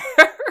just there.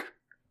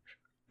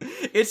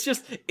 It's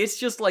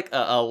just like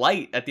a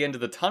light at the end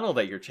of the tunnel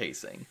that you're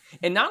chasing.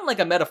 And not in like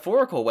a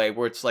metaphorical way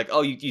where it's like,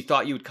 oh, you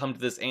thought you would come to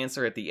this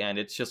answer at the end.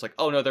 It's just like,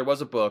 oh no, there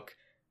was a book,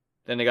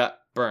 then it got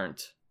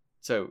burnt.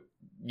 So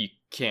you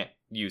can't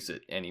use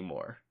it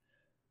anymore.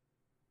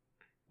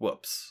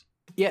 Whoops.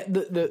 Yeah,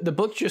 the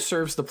book just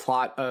serves the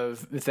plot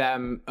of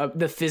them,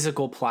 the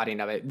physical plotting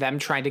of it, them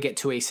trying to get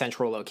to a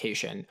central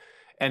location,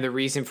 and the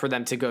reason for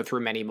them to go through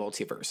many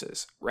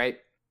multiverses, right?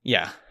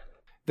 Yeah.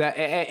 That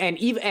and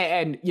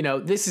you know,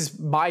 this is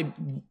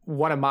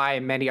one of my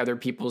many other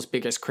people's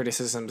biggest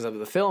criticisms of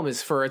the film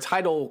is for a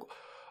title,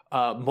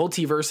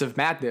 Multiverse of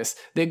Madness,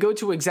 they go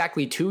to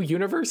exactly 2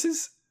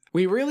 universes.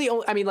 We really,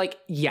 I mean, like,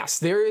 yes,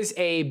 there is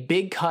a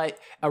big cut,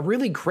 a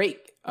really great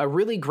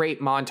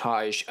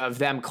montage of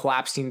them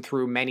collapsing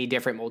through many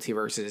different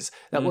multiverses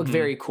that look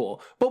very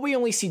cool. But we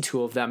only see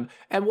 2 of them.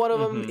 And one of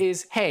them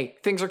is, hey,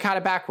 things are kind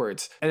of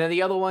backwards. And then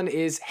the other one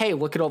is, hey,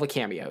 look at all the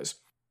cameos.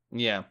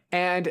 Yeah.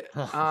 And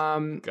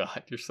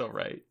God, you're so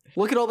right.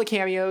 Look at all the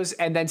cameos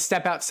and then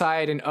step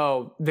outside and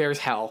oh, there's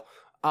hell.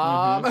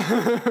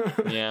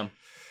 Yeah.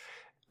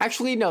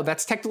 Actually, no,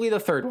 that's technically the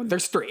third one.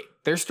 There's 3.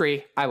 There's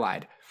 3. I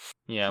lied.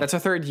 Yeah. That's a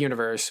third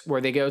universe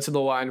where they go to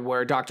the one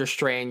where Doctor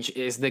Strange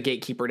is the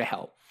gatekeeper to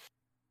hell.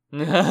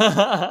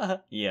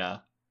 Yeah.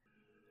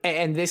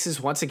 And this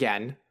is once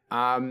again,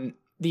 the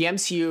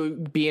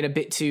MCU being a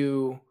bit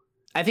too,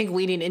 I think,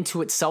 leaning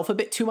into itself a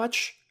bit too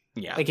much.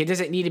 Yeah. Like, it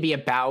doesn't need to be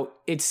about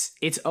its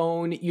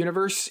own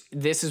universe.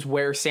 This is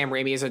where Sam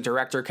Raimi as a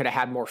director could have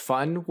had more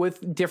fun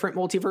with different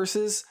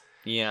multiverses.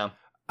 Yeah.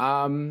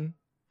 And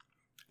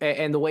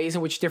the ways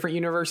in which different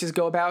universes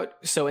go about.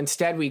 So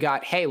instead we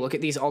got, hey, look at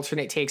these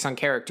alternate takes on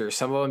characters.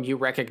 Some of them you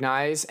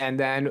recognize, and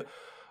then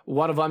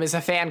one of them is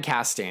a fan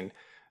casting.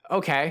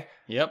 Okay.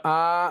 Yep.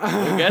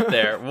 We'll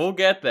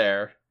get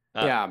there.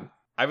 Yeah.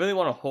 I really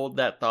want to hold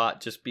that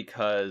thought just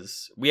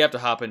because we have to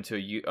hop into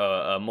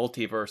a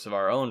multiverse of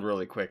our own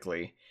really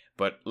quickly.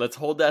 But let's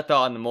hold that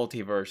thought in the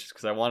multiverse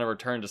because I want to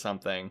return to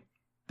something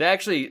that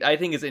actually I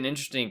think is an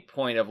interesting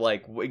point of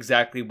like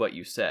exactly what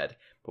you said.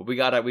 But we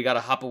gotta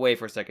hop away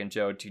for a second,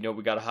 Joe. Do you know what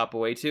we gotta hop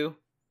away to?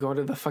 Going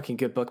to the fucking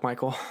good book,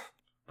 Michael.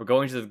 We're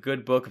going to the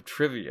good book of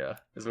trivia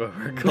is where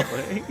we're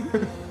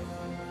going.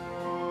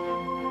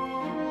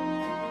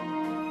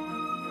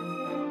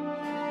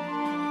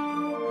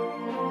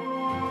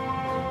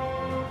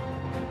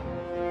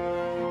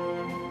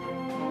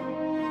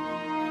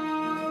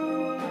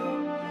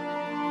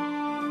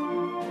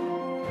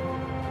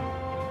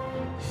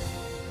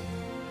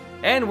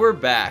 And we're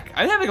back.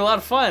 I'm having a lot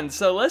of fun,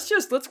 so let's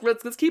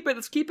keep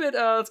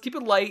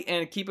it light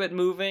and keep it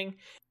moving.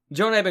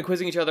 Joe and I have been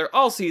quizzing each other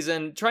all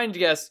season, trying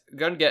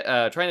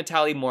to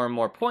tally more and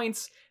more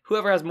points.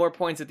 Whoever has more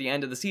points at the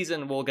end of the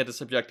season will get to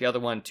subject the other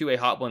one to a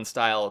Hot One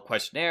style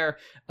questionnaire,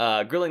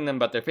 grilling them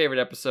about their favorite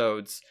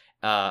episodes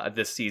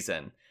this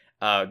season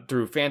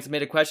through fan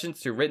submitted questions,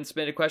 through written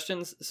submitted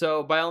questions.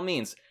 So by all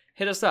means,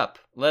 hit us up.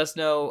 Let us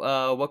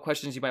know what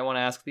questions you might want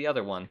to ask the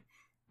other one.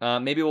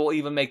 Maybe we'll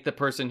even make the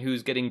person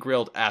who's getting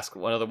grilled ask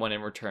another one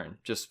in return,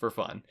 just for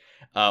fun,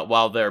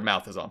 while their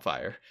mouth is on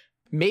fire.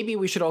 Maybe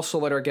we should also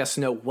let our guests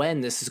know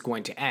when this is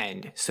going to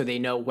end, so they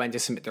know when to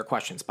submit their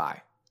questions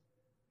by.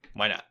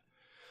 Why not?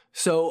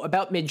 So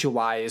about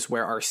mid-July is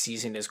where our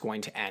season is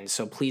going to end,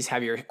 so please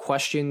have your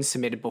questions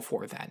submitted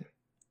before then.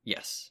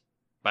 Yes,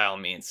 by all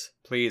means.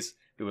 Please,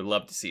 we would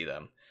love to see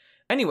them.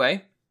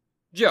 Anyway,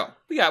 Joe,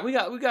 we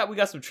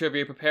got some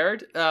trivia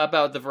prepared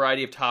about the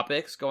variety of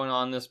topics going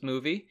on in this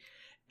movie.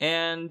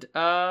 And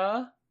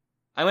I'm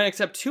going to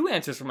accept 2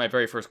 answers for my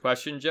very first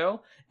question,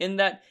 Joe. In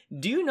that,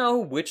 do you know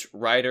which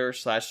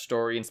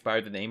writer/story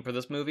inspired the name for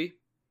this movie?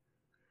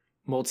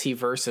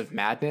 Multiverse of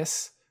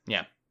Madness?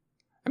 Yeah.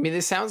 I mean,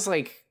 this sounds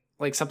like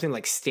something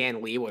like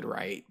Stan Lee would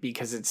write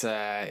because it's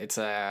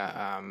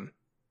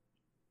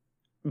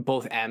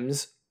both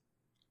M's.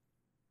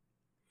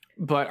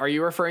 But are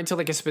you referring to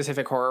like a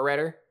specific horror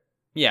writer?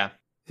 Yeah.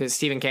 Is it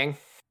Stephen King?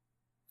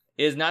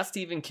 It is not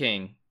Stephen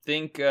King.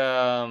 Think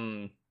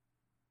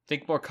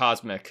more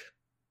cosmic.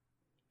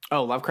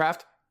 Oh,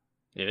 Lovecraft?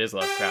 It is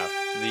Lovecraft.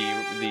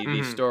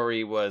 The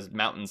story was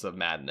Mountains of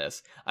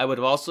Madness. I would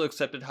have also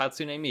accepted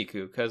Hatsune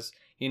Miku because,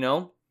 you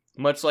know,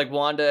 much like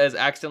Wanda is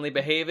accidentally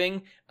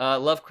behaving,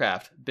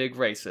 Lovecraft, big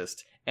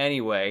racist.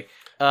 Anyway,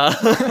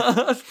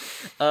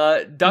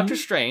 Doctor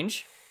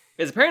Strange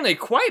is apparently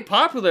quite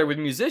popular with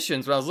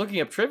musicians when I was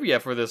looking up trivia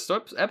for this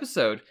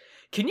episode.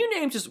 Can you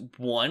name just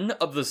one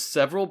of the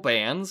several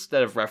bands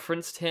that have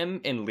referenced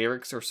him in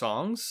lyrics or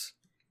songs?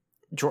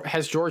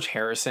 Has George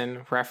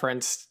Harrison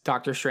referenced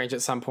Doctor Strange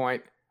at some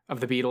point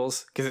of the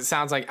Beatles? Because it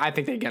sounds like I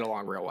think they get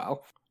along real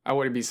well. I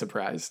wouldn't be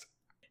surprised.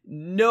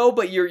 No,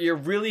 but you're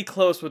really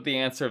close with the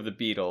answer of the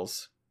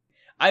Beatles.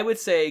 I would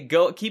say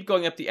keep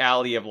going up the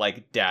alley of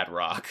like dad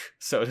rock,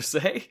 so to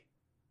say.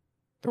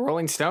 The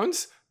Rolling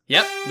Stones?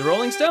 Yep, the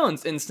Rolling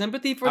Stones. In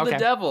Sympathy for the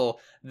Devil,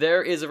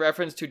 there is a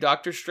reference to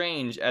Doctor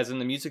Strange, as in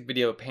the music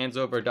video it pans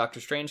over a Doctor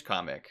Strange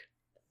comic.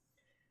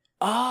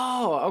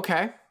 Oh,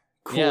 okay.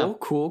 Cool, yeah.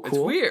 cool.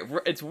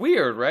 It's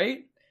weird,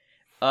 right?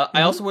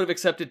 I also would have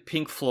accepted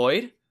Pink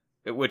Floyd,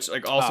 which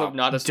like also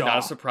not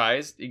a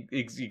surprise.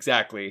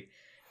 Exactly.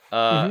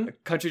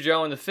 Country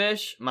Joe and the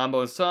Fish,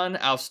 Mambo and Son,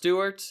 Al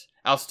Stewart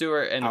and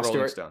the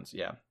Rolling Stones.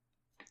 Yeah.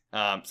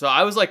 So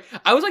I was like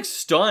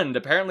stunned.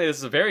 Apparently, this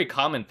is a very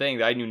common thing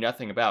that I knew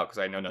nothing about because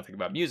I know nothing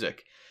about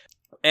music.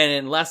 And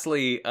then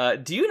Leslie,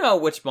 do you know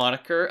which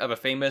moniker of a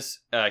famous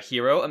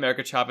hero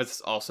America Chavez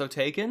has also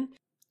taken?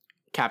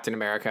 Captain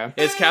America.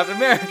 It's Captain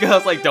America. I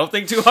was like, don't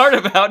think too hard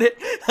about it.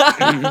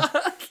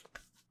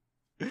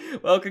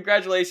 Well,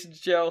 congratulations,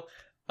 Joe.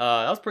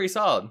 That was pretty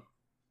solid.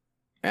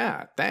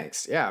 Yeah,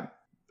 thanks. Yeah.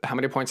 How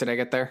many points did I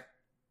get there?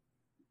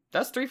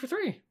 That's 3 for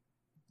 3.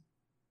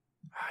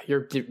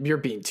 You're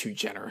being too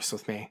generous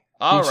with me.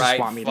 All you right, just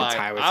want me fine. to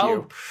tie with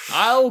you.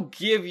 I'll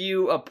give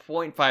you a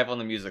 0.5 on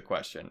the music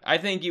question. I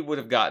think you would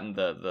have gotten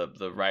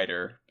the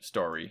writer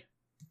story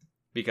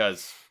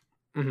because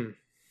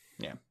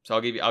yeah. So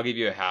I'll give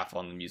you a half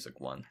on the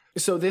music one.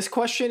 So this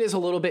question is a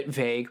little bit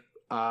vague.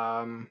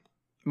 My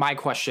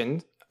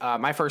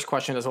first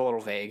question is a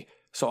little vague.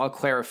 So I'll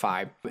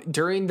clarify.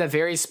 During the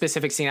very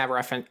specific scene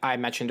I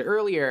mentioned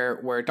earlier,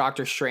 where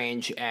Doctor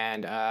Strange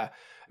and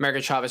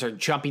America Chavez are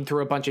jumping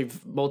through a bunch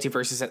of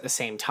multiverses at the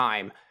same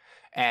time,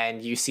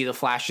 and you see the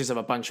flashes of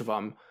a bunch of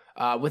them.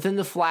 Within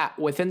those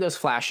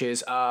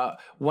flashes,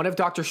 one of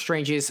Doctor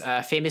Strange's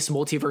famous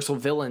multiversal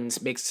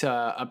villains makes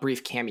a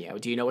brief cameo.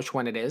 Do you know which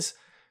one it is?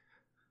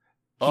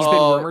 He's been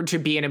rumored to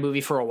be in a movie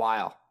for a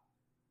while.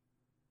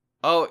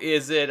 Oh,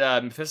 is it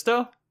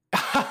Mephisto?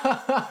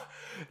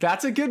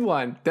 That's a good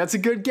one. That's a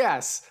good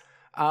guess.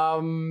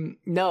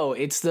 No,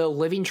 it's the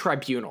Living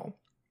Tribunal.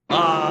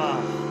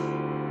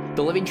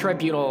 The Living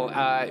Tribunal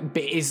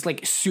is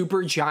like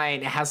super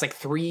giant. It has like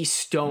 3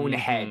 stone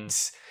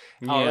heads.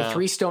 Yeah.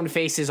 3 stone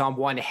faces on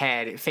one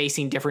head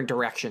facing different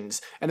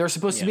directions. And they're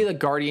supposed to be the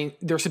guardian.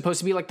 They're supposed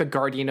to be like the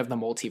guardian of the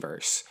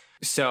multiverse.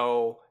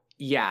 So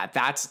yeah,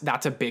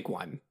 that's a big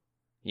one.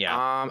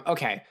 Yeah.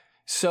 Okay.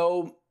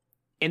 So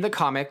in the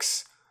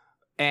comics,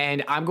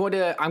 and I'm going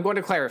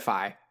to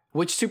clarify,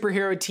 which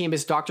superhero team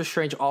is Doctor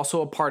Strange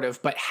also a part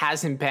of, but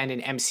hasn't been an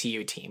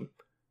MCU team?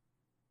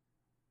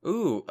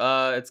 Ooh,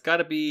 it's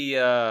gotta be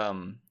where are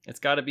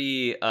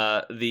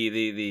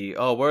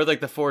like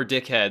the 4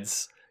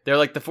 dickheads? They're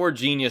like the 4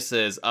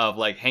 geniuses of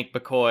like Hank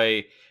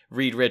McCoy,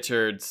 Reed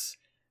Richards,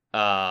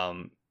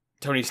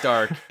 Tony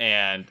Stark,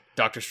 and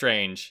Doctor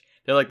Strange.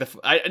 They're like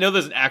I know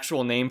there's an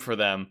actual name for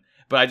them,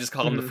 but I just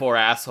call them the 4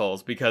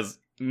 assholes because,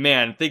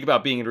 man, think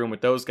about being in a room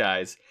with those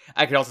guys.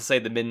 I could also say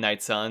the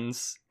Midnight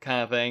Suns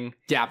kind of thing.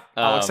 Yeah,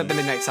 I'll accept the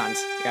Midnight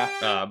Suns.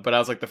 Yeah. But I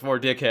was like the 4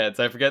 dickheads.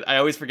 I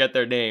always forget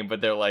their name,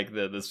 but they're like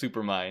the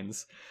super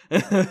minds.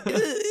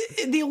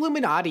 The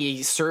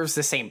Illuminati serves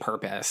the same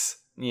purpose.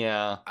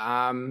 Yeah.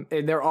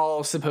 They're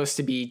all supposed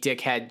to be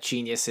dickhead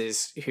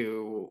geniuses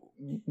who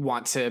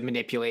want to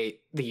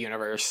manipulate the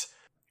universe.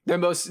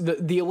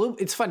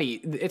 It's funny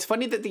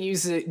that they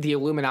use the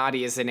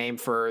Illuminati as the name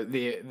for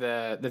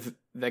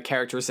the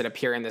characters that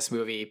appear in this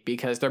movie,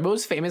 because they're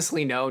most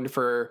famously known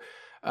for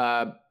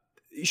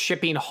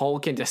shipping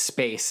Hulk into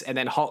space and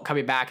then Hulk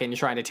coming back and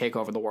trying to take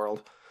over the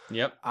world.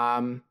 Yep.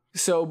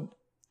 So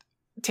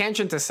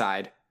tangent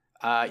aside,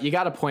 you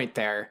got a point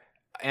there.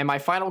 And my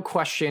final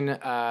question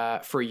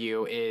for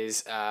you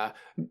is,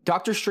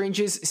 Doctor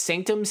Strange's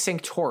Sanctum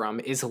Sanctorum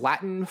is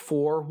Latin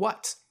for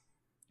what?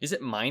 Is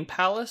it Mind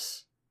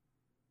Palace?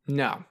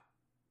 No.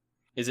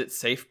 Is it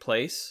Safe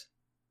Place?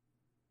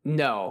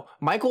 No.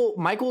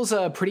 Michael's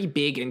pretty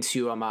big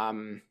into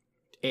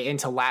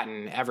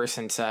Latin ever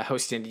since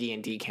hosting a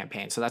D&D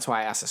campaign, so that's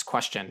why I asked this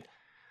question.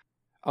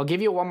 I'll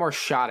give you one more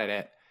shot at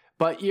it,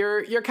 but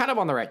you're kind of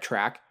on the right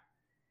track.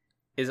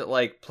 Is it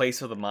like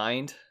Place of the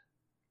Mind?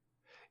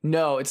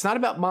 No, it's not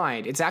about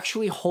mind. It's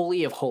actually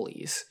Holy of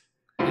Holies.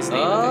 Is the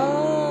name of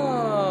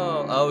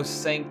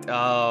it.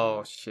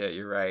 Oh shit,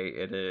 you're right.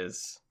 It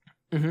is.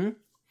 Mm-hmm.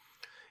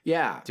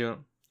 Yeah.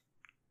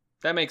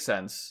 That makes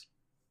sense.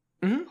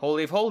 Mm-hmm.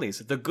 Holy of Holies,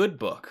 the good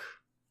book.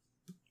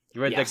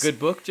 You read Yes. that good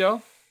book,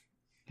 Joe?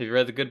 Have you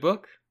read the good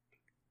book?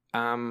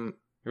 You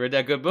read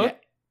that good book?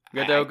 You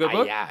read that good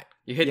book? Yeah.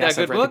 You hit Yes,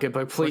 that I've good read book? the good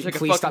book. Please, Like a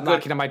please stop fucking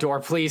knocking on my door.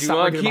 Please Do you stop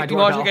want ringing to my keep? You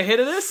want doorbell. to take a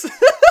hit of this?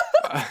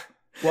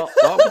 Well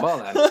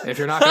then, if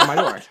you're knocking on my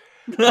door.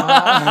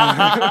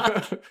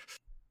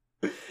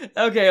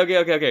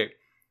 Okay.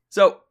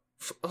 So,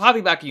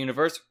 hopping back to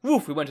universe,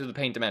 woof, we went to the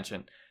paint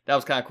dimension. That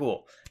was kind of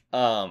cool.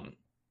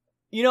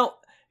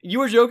 You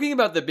were joking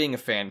about there being a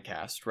fan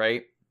cast,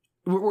 right?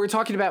 We're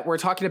talking about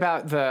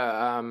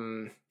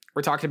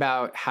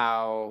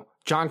how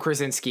John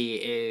Krasinski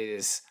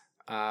is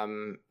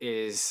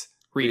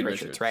Reed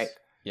Richards, right?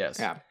 Yes.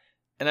 Yeah.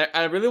 And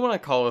I really want to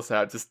call this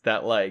out, just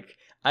that, like,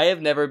 I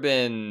have never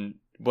been...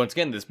 Once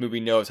again, this movie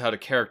knows how to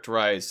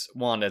characterize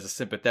Wanda as a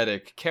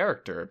sympathetic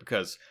character,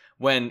 because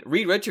when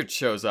Reed Richards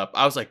shows up,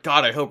 I was like,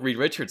 God, I hope Reed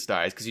Richards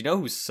dies, because you know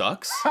who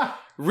sucks?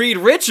 Reed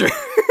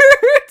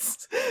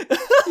Richards!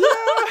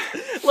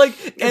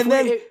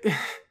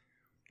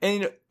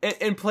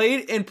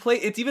 Played,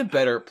 it's even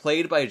better,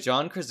 played by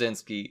John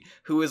Krasinski,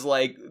 who is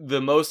like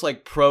the most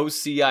like pro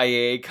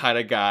CIA kind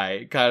of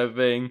guy, kind of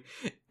thing,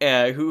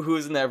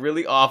 who's in that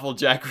really awful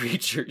Jack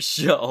Reacher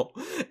show.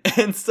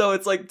 And so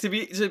it's like to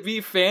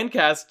be fan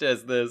cast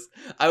as this,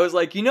 I was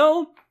like,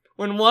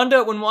 When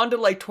Wanda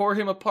like tore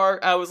him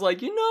apart, I was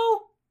like,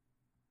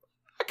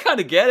 I kind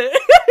of get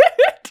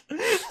it.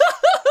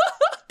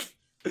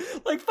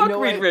 Like, fuck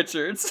Reed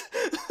Richards.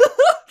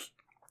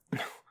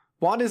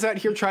 Wanda's out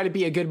here trying to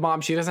be a good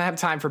mom. She doesn't have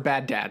time for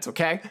bad dads,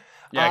 okay?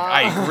 Yeah,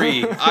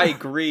 I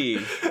agree.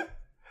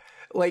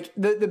 Like,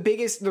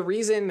 the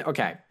reason,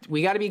 okay,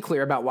 we got to be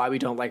clear about why we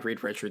don't like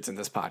Reed Richards in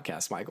this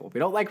podcast, Michael. We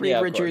don't like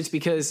Reed Richards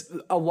because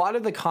a lot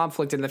of the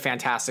conflict in the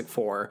Fantastic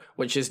Four,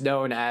 which is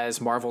known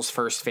as Marvel's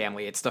first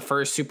family, it's the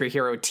first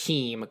superhero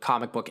team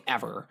comic book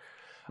ever.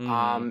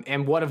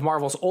 And one of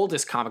Marvel's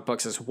oldest comic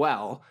books as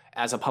well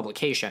as a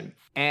publication.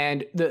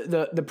 And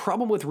the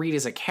problem with Reed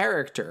as a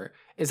character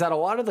is that a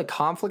lot of the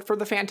conflict for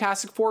the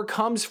Fantastic Four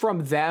comes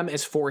from them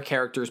as four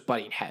characters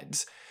butting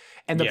heads.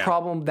 And the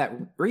problem that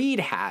Reed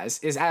has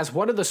is, as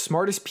one of the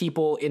smartest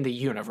people in the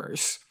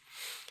universe,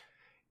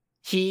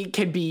 he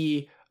can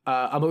be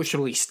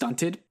emotionally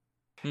stunted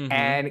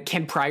and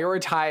can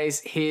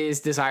prioritize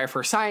his desire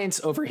for science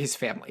over his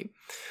family.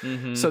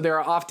 So there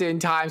are often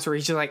times where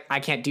he's just like, I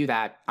can't do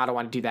that. I don't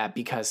want to do that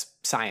because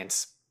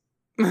science.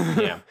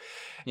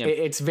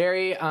 It's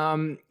very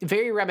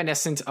very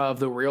reminiscent of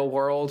the real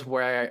world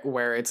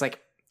where it's like,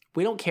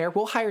 we don't care.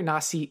 We'll hire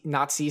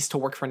Nazis to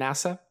work for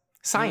NASA.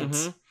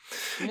 Science.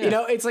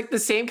 It's like the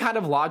same kind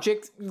of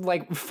logic,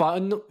 like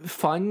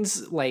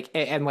funds, like,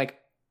 and like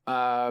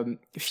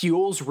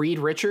fuels Reed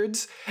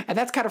Richards. And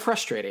that's kind of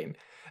frustrating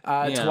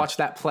to watch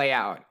that play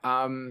out.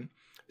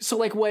 So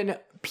like when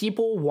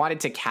people wanted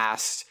to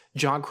cast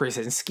John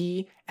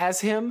Krasinski as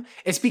him,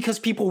 it's because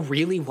people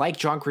really like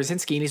John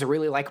Krasinski and he's a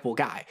really likable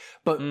guy.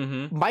 But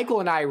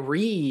Michael and I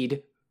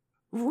read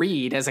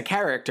Reed as a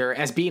character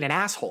as being an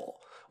asshole.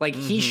 Like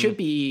he should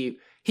be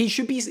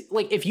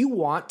like, if you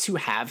want to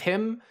have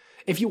him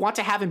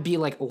be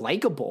like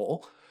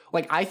likable,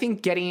 like I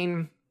think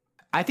getting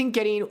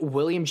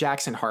William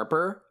Jackson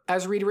Harper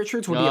as Reed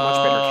Richards would be a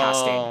much better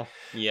casting.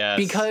 Yes.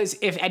 Because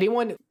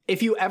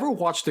if you ever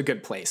watch The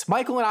Good Place,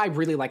 Michael and I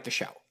really like the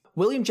show.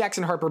 William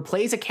Jackson Harper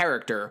plays a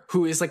character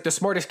who is like the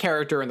smartest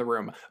character in the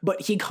room, but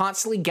he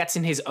constantly gets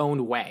in his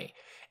own way.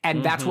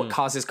 And that's what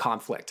causes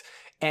conflict.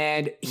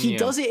 And he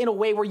does it in a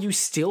way where you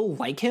still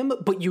like him,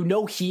 but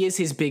he is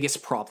his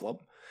biggest problem.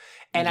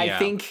 And I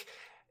think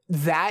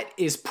that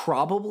is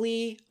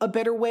probably a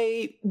better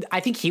way. I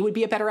think he would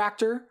be a better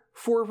actor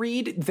for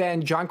Reed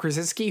than John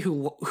Krasinski,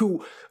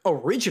 who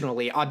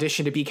originally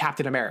auditioned to be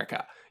Captain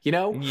America,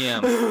 Yeah.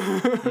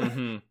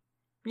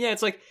 Yeah,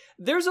 it's like,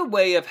 there's a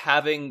way of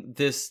having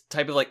this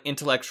type of like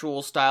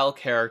intellectual style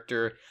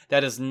character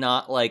that is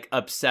not like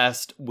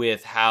obsessed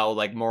with how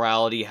like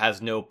morality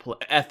has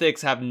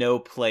ethics have no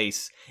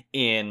place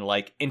in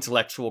like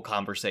intellectual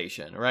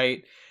conversation,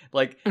 right?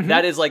 Like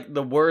that is like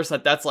the worst.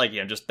 That's like,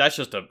 that's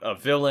just a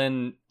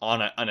villain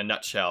on a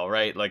nutshell,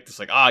 right? Like just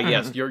like,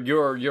 yes,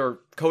 your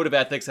code of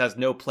ethics has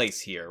no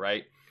place here,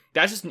 right?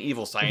 That's just an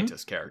evil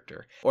scientist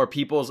character, or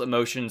people's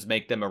emotions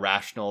make them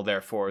irrational,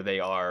 therefore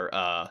they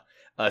are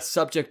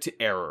subject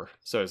to error,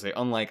 so to say,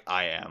 unlike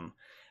I am.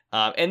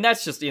 And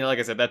that's just, like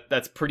I said,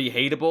 that's pretty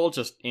hateable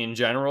just in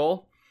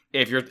general.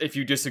 If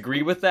you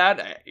disagree with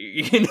that,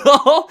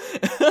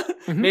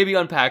 maybe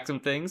unpack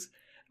some things.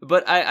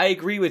 But I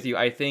agree with you.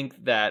 I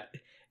think that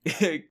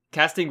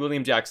casting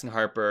William Jackson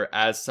Harper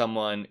as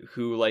someone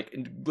who like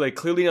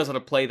clearly knows how to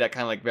play that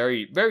kind of like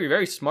very, very,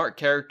 very smart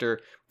character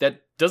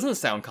that doesn't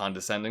sound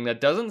condescending, that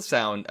doesn't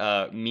sound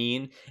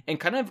mean, and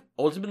kind of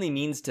ultimately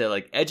means to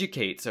like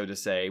educate, so to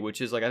say,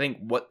 which is like I think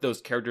what those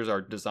characters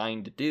are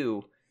designed to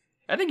do.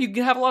 I think you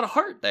can have a lot of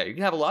heart there. You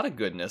can have a lot of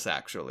goodness,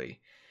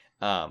 actually.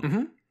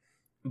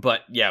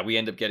 But yeah, we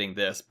end up getting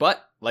this.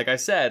 But like I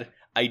said,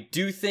 I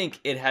do think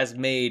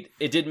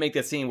it did make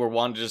that scene where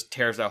Wanda just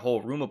tears that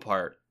whole room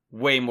apart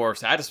way more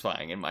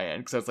satisfying in my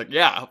end. Because I was like,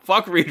 yeah,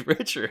 fuck Reed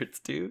Richards,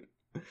 dude.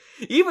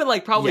 Even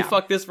like probably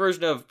fuck this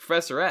version of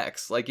Professor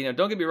X. Like,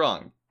 don't get me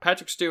wrong.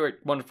 Patrick Stewart,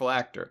 wonderful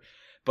actor.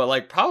 But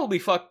like probably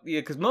fuck,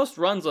 because most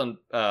runs on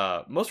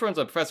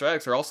Professor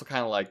X are also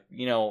kind of like,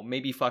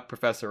 maybe fuck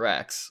Professor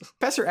X.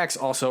 Professor X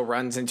also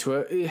runs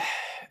into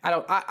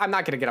I'm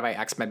not going to get on my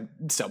X-Men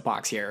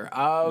soapbox here.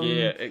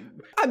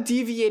 I'm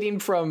deviating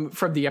from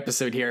the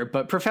episode here,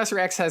 but Professor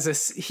X has a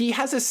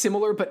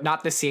similar but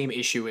not the same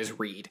issue as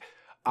Reed.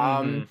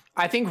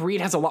 I think Reed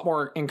has a lot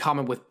more in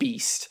common with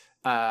Beast,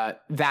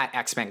 that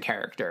X-Men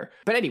character.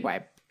 But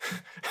anyway,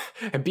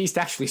 and Beast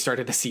actually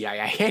started the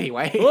CIA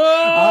anyway.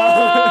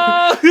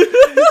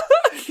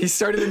 He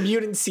started the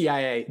mutant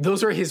CIA.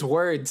 Those were his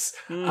words.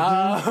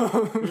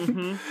 But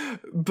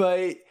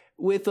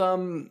with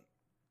let's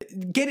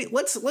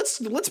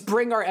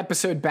bring our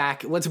episode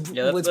back. Let's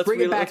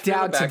bring it back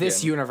down to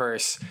this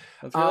universe.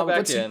 Let's reel it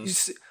back in.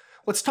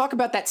 Let's talk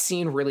about that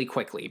scene really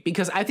quickly,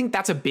 because I think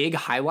that's a big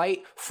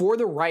highlight for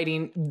the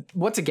writing.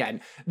 Once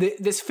again,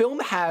 this film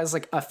has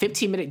like a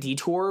 15-minute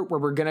detour where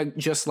we're going to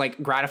just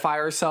like gratify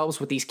ourselves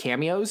with these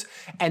cameos.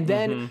 And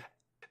then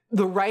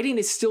the writing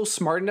is still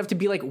smart enough to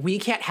be like, we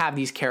can't have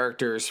these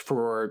characters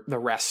for the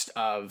rest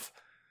of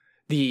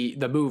the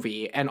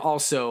movie. And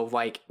also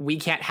like, we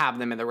can't have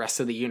them in the rest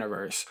of the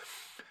universe.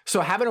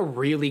 So having a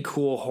really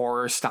cool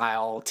horror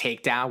style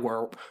takedown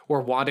where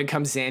Wanda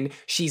comes in,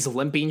 she's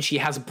limping, she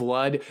has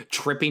blood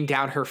dripping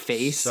down her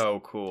face. So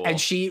cool. And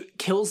she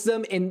kills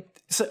them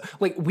so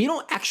like we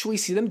don't actually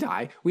see them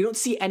die. We don't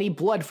see any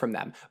blood from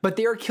them, but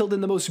they are killed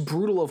in the most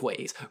brutal of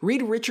ways.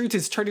 Reed Richards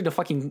is turned into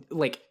fucking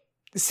like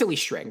silly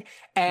string.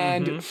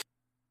 And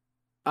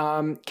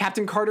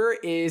Captain Carter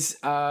is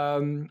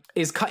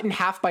cut in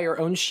half by her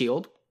own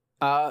shield.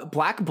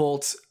 Black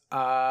Bolt,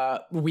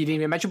 we didn't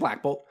even mention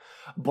Black Bolt.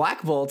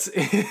 Black Bolt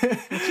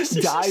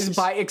dies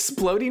by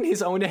exploding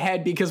his own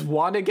head because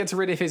Wanda gets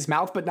rid of his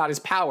mouth but not his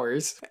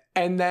powers.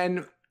 And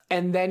then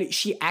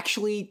she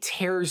actually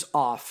tears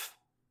off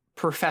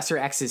Professor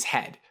X's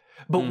head.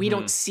 But we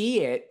don't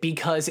see it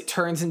because it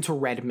turns into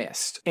red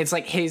mist. It's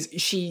like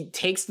she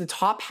takes the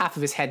top half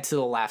of his head to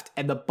the left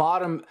and the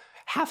bottom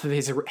half of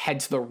his head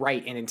to the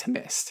right and into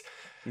mist.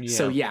 Yeah.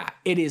 So yeah,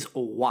 it is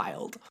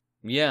wild.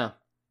 Yeah.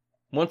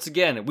 Once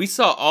again, we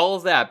saw all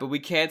of that, but we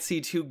can't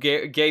see two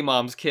gay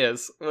moms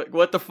kiss. Like,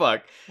 what the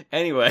fuck?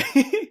 Anyway,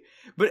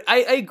 but I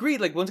agree.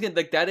 Like, once again,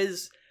 like that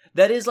is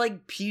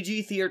like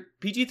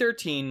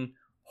PG-13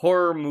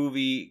 horror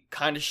movie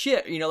kind of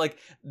shit. You know, like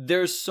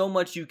there's so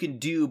much you can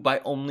do by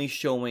only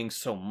showing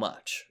so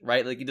much,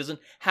 right? Like it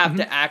doesn't have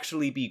to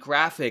actually be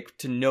graphic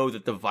to know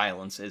that the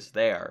violence is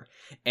there.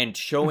 And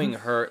showing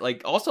her,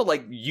 like, also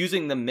like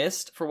using the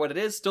mist for what it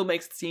is still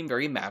makes it seem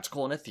very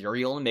magical and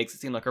ethereal and makes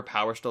it seem like her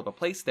power still have a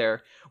place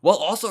there, while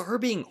also her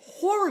being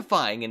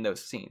horrifying in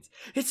those scenes.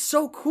 It's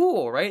so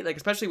cool, right? Like,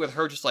 especially with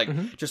her just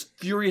like just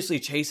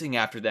furiously chasing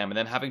after them and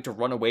then having to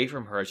run away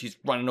from her as she's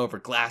running over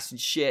glass and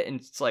shit.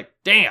 And it's like,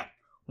 damn.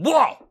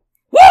 Whoa!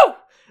 Woo!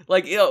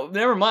 Like, you know,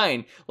 never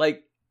mind.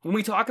 Like, when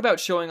we talk about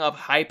showing off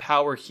high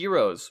power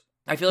heroes,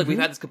 I feel like we've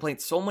had this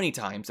complaint so many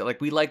times that, like,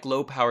 we like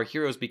low power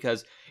heroes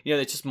because, you know,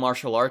 it's just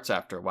martial arts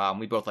after a while. And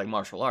we both like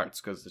martial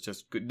arts because it's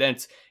just good. Then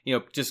it's, you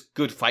know, just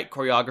good fight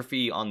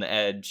choreography on the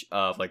edge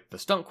of, like, the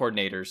stunt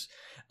coordinators.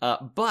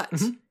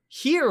 But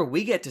here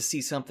we get to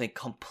see something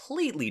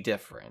completely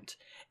different.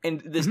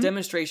 And this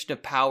demonstration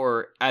of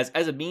power as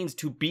a means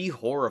to be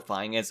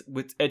horrifying,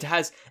 it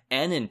has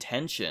an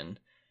intention.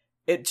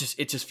 It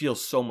just feels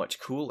so much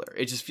cooler.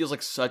 It just feels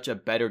like such a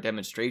better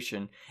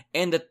demonstration,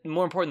 and that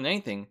more important than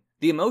anything,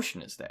 the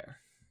emotion is there.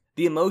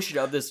 The emotion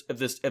of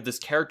this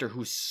character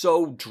who's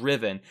so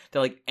driven that,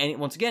 like,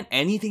 once again,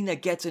 anything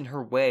that gets in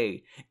her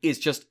way is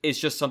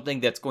just something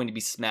that's going to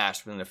be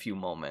smashed within a few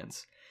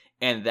moments,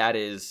 and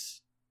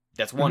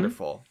that's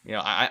wonderful. You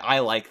know, I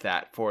like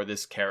that for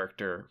this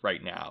character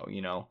right now.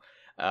 You know,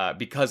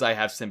 because I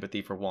have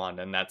sympathy for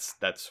Wanda, and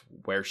that's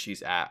where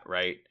she's at,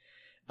 right?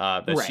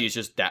 She's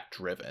just that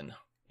driven,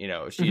 you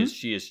know.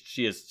 She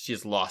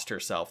has lost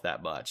herself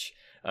that much.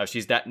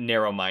 She's that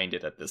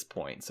narrow-minded at this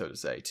point, so to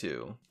say,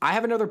 too. I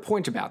have another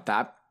point about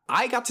that.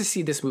 I got to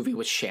see this movie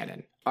with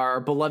Shannon, our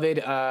beloved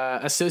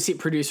associate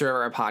producer of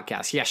our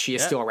podcast. Yes, she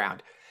is still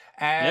around,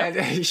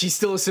 and she's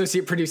still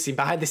associate producing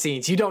behind the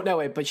scenes. You don't know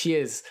it, but she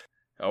is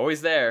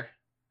always there.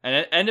 And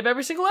at the end of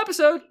every single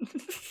episode.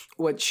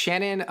 What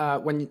Shannon,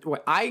 when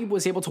I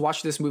was able to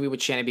watch this movie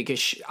with Shannon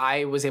because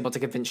I was able to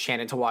convince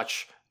Shannon to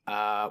watch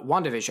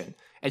WandaVision,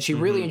 and she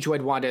really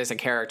enjoyed Wanda as a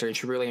character, and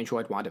she really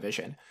enjoyed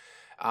WandaVision.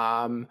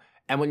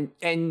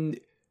 And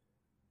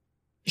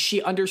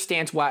she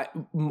understands what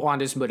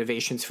Wanda's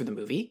motivations for the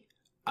movie.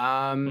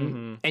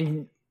 And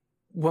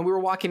when we were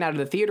walking out of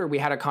the theater, we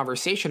had a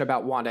conversation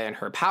about Wanda and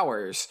her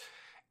powers,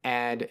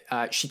 and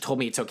she told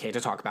me it's okay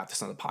to talk about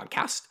this on the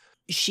podcast.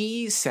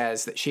 She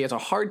says that she has a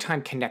hard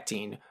time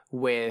connecting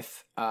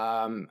with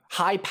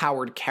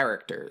high-powered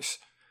characters.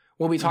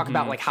 When we talk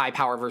about like high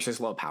power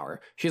versus low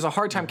power, she has a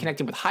hard time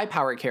connecting with high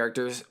power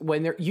characters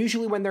when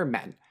they're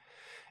men.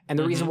 And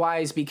the reason why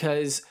is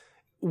because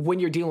when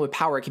you're dealing with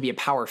power, it can be a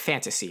power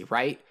fantasy,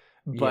 right?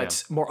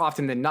 But more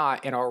often than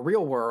not, in our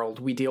real world,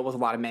 we deal with a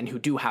lot of men who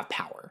do have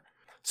power.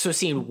 So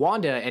seeing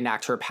Wanda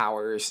enact her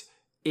powers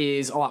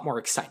is a lot more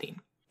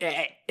exciting.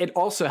 It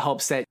also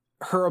helps that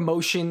her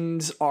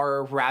emotions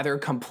are rather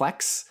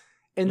complex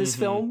in this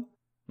film.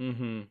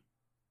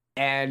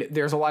 And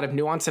there's a lot of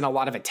nuance and a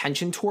lot of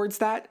attention towards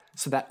that.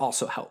 So that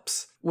also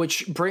helps.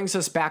 Which brings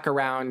us back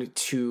around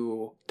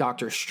to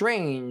Doctor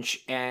Strange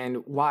and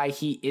why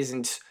he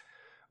isn't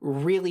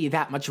really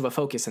that much of a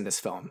focus in this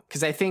film.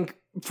 Because I think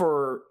if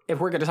we're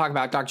going to talk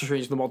about Doctor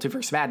Strange the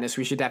Multiverse of Madness,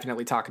 we should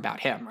definitely talk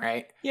about him,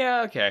 right?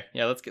 Yeah, okay.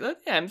 Yeah, let's get that.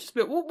 Yeah,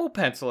 we'll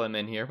pencil him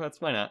in here.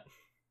 Why not?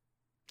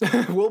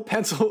 We'll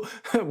pencil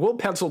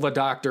the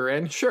Doctor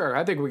in. Sure,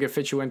 I think we could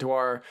fit you into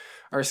our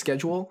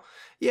schedule.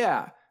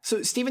 Yeah.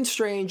 So Stephen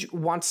Strange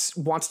wants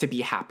to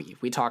be happy.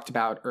 We talked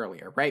about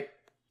earlier, right?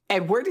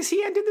 And where does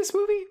he end in this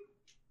movie?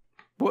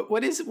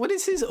 What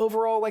is his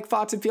overall like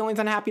thoughts and feelings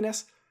on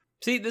happiness?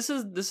 See, this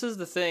is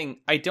the thing.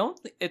 I don't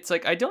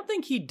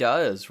think he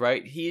does,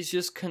 right? He's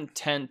just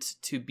content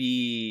to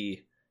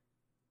be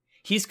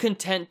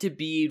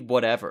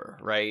whatever,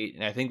 right?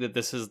 And I think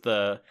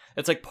that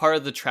it's like part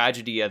of the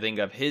tragedy, I think,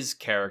 of his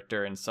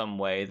character in some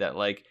way, that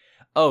like,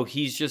 oh,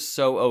 he's just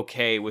so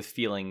okay with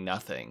feeling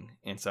nothing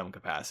in some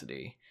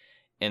capacity.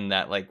 in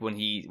that like when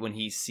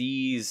he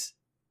sees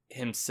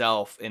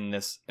himself in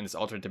this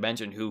alternate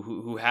dimension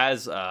who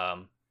has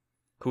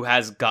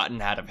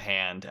gotten out of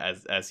hand,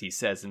 as he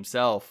says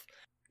himself,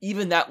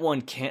 even that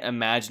one can't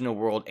imagine a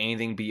world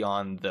anything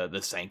beyond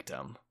the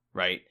sanctum,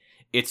 right?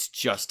 It's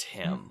just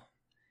him.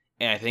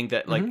 And I think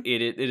that like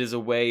it is a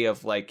way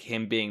of like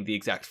him being the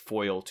exact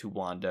foil to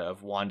Wanda,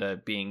 of Wanda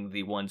being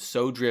the one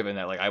so driven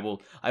that like I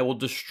will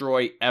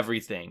destroy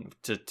everything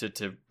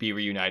to be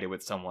reunited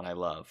with someone I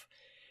love.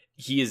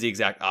 He is the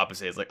exact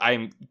opposite. It's like I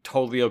am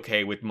totally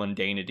okay with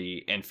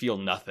mundanity and feel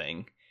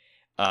nothing.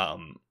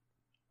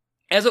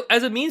 As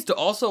a means to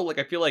also like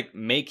I feel like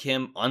make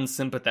him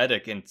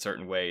unsympathetic in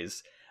certain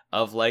ways.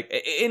 Of like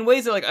in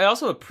ways that like I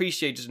also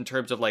appreciate just in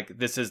terms of like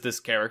this is this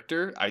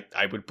character.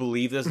 I would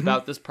believe this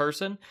about this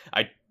person.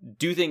 I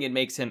do think it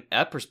makes him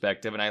a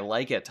perspective, and I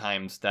like at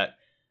times that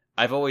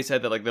I've always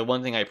said that like the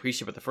one thing I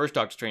appreciate about the first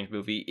Doctor Strange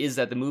movie is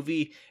that the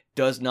movie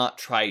does not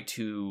try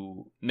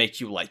to make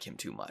you like him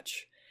too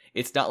much.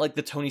 It's not like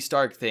the Tony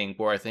Stark thing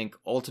where I think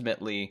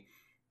ultimately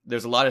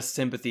there's a lot of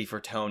sympathy for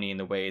Tony in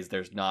the ways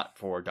there's not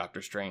for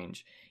Doctor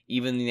Strange.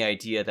 Even the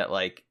idea that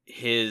like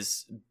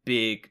his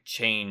big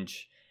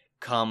change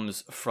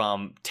comes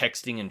from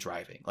texting and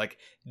driving. Like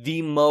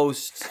the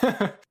most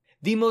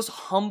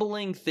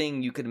humbling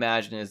thing you could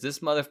imagine is this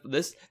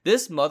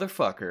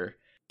motherfucker.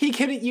 He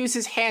couldn't use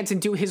his hands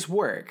and do his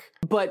work.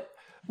 But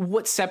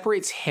what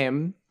separates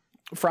him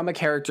from a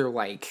character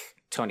like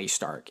Tony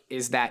Stark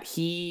is that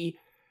he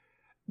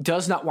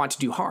does not want to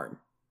do harm.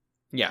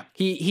 Yeah.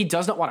 He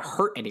does not want to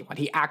hurt anyone.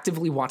 He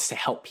actively wants to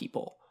help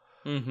people.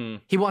 Mm-hmm.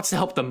 He wants to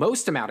help the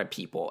most amount of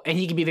people, and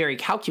he can be very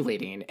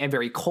calculating and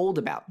very cold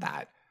about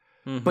that.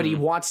 Mm-hmm. But he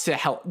wants to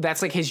help.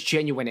 That's like his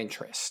genuine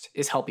interest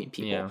is helping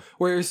people. Yeah.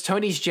 Whereas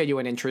Tony's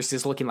genuine interest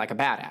is looking like a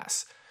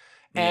badass.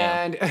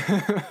 Yeah.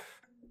 And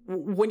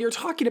when you're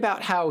talking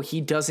about how he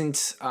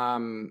doesn't,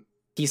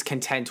 he's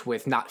content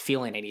with not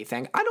feeling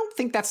anything, I don't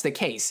think that's the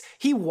case.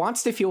 He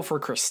wants to feel for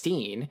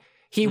Christine.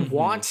 He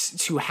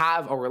wants to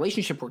have a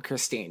relationship with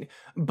Christine.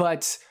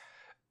 But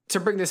to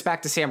bring this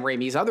back to Sam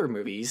Raimi's other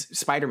movies,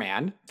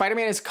 Spider-Man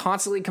is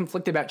constantly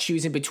conflicted about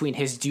choosing between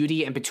his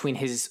duty and between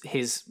his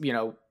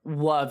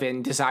love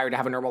and desire to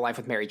have a normal life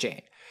with Mary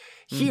Jane.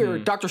 Here,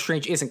 Doctor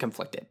Strange isn't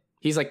conflicted.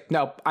 He's like,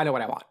 no, I know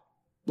what I want.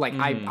 Like,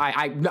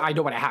 I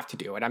know what I have to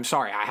do, and I'm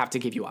sorry, I have to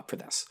give you up for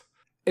this.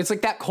 It's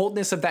like that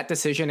coldness of that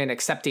decision and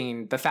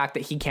accepting the fact that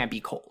he can't be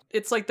cold.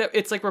 It's like that.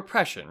 It's like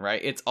repression, right?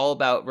 It's all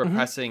about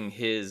repressing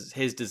his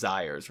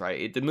desires,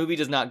 right? The movie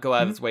does not go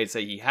out of its way to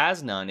say he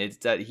has none. It's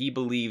that he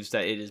believes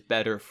that it is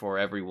better for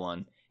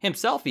everyone,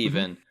 himself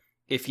even,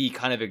 if he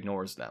kind of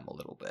ignores them a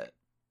little bit.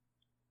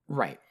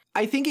 Right.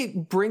 I think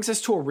it brings us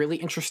to a really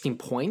interesting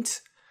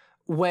point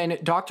when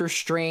Doctor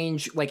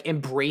Strange like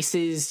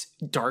embraces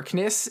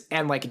darkness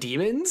and like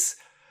demons.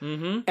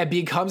 And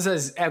becomes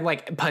and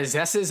like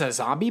possesses a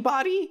zombie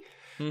body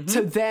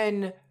to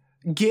then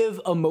give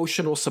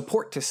emotional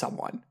support to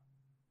someone.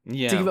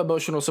 Yeah. To give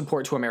emotional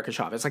support to America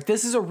Chavez. Like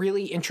this is a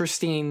really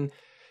interesting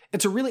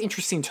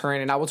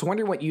turn, and I was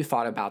wondering what you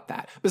thought about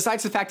that.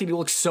 Besides the fact that he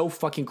looks so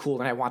fucking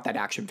cool and I want that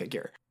action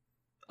figure.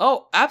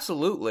 Oh,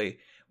 absolutely.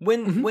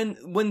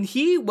 When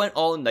he went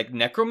all in like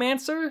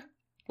necromancer,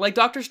 like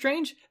Doctor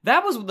Strange,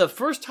 that was the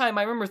first time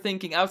I remember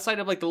thinking, outside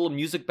of like the little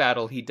music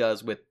battle he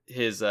does with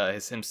his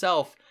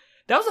himself,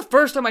 that was the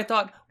first time I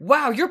thought,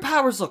 wow, your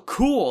powers look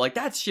cool. Like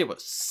that shit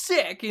was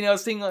sick. You know,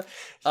 seeing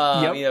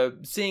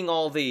seeing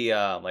all the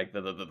like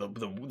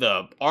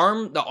the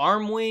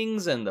arm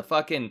wings and the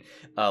fucking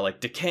like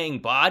decaying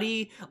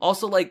body.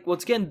 Also, like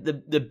once again,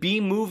 the B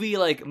movie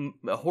like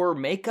horror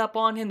makeup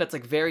on him that's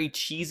like very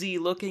cheesy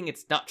looking.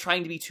 It's not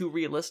trying to be too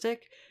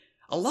realistic.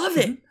 I love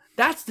it.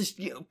 That's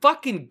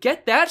fucking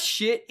get that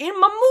shit in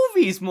my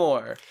movies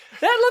more.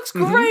 That looks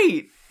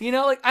great. You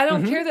know, like I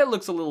don't care that it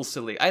looks a little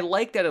silly. I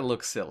like that it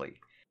looks silly.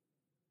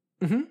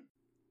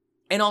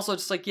 And also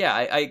just like, yeah,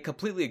 I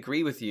completely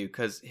agree with you,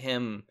 because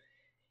him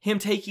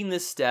taking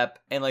this step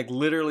and like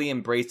literally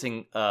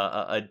embracing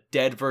a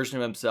dead version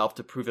of himself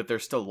to prove that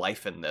there's still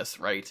life in this,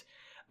 right?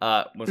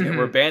 Once again,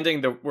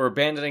 we're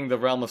abandoning the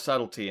realm of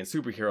subtlety in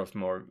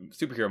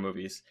superhero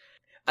movies.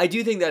 I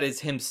do think that is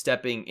him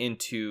stepping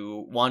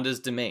into Wanda's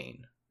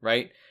domain,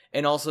 right?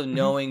 And also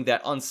knowing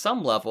that on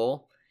some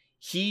level,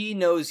 he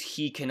knows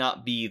he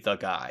cannot be the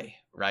guy,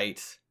 right?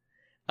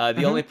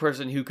 The only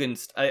person who can,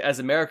 as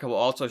America will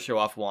also show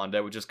off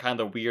Wanda, which is kind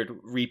of the weird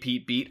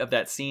repeat beat of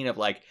that scene of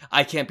like,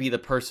 I can't be the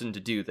person to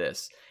do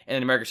this. And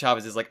then America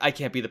Chavez is like, I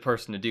can't be the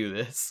person to do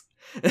this.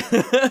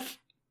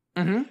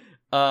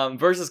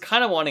 Versus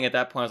kind of wanting at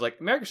that point, I was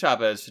like, America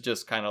Chavez should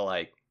just kind of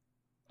like,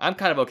 I'm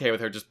kind of okay with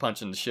her just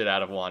punching the shit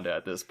out of Wanda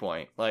at this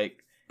point.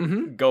 Like,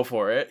 go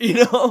for it,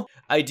 you know?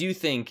 I do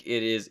think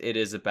it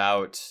is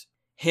about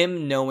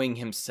him knowing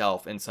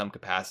himself in some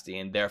capacity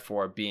and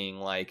therefore being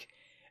like,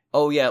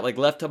 oh yeah, like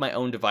left to my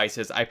own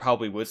devices, I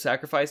probably would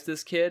sacrifice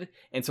this kid,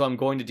 and so I'm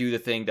going to do the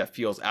thing that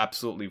feels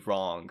absolutely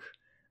wrong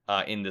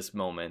in this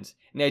moment.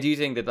 And I do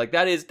think that like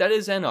that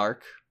is an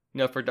arc, you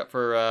know,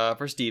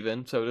 for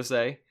Steven, so to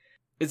say.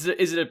 Is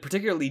it a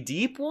particularly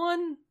deep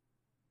one?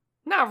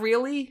 Not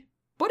really,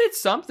 but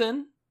it's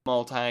something.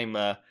 All time,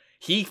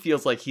 he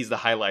feels like he's the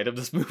highlight of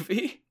this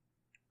movie,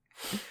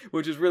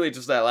 which is really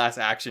just that last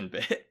action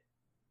bit.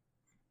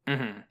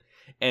 Mm-hmm.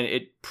 And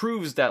it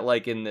proves that,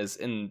 like, in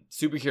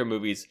superhero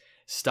movies,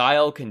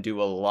 style can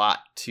do a lot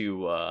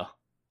to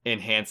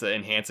enhance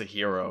a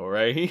hero,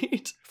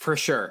 right? For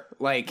sure.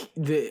 Like,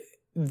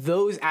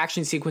 those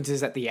action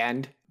sequences at the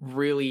end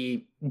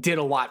really did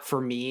a lot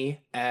for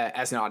me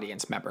as an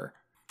audience member.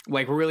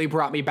 Like, really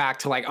brought me back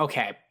to, like,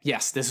 okay,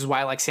 yes, this is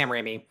why I like Sam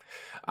Raimi.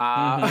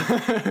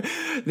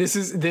 This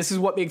is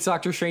what makes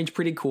Doctor Strange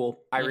pretty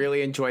cool. I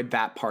really enjoyed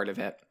that part of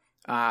it.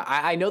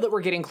 I know that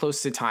we're getting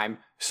close to time,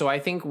 so I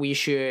think we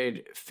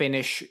should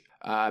finish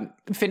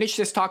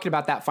just talking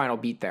about that final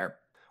beat there.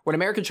 When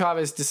America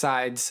Chavez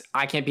decides,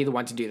 I can't be the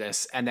one to do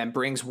this, and then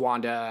brings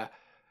Wanda,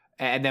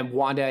 and then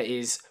Wanda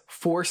is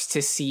forced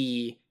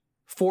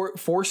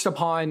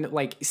upon,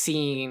 like,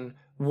 seeing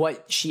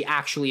what she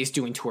actually is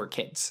doing to her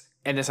kids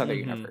in this other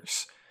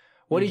universe.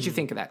 What did you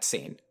think of that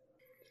scene?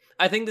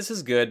 I think this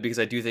is good because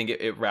I do think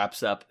it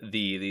wraps up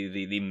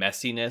the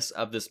messiness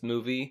of this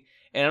movie.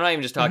 And I'm not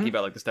even just talking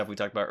about, like, the stuff we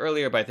talked about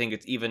earlier, but I think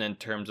it's even in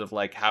terms of,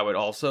 like, how it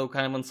also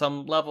kind of on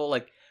some level,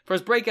 like, for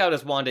as breakout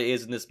as Wanda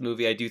is in this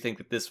movie, I do think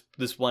that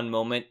this one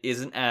moment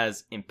isn't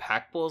as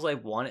impactful as I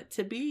want it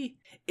to be.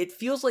 It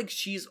feels like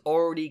she's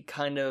already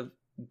kind of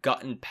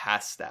gotten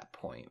past that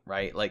point,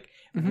 right? Like,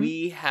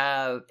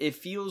 it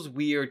feels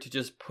weird to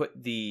just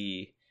put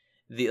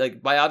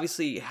like, by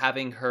obviously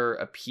having her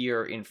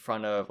appear in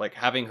front of, like,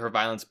 having her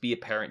violence be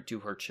apparent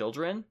to her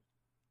children.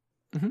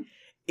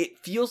 It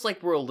feels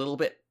like we're a little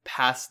bit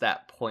past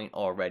that point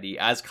already,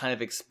 as kind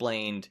of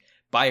explained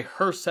by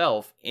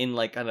herself in,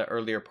 like, kind of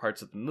earlier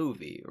parts of the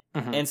movie.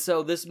 And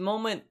so this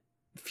moment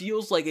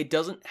feels like it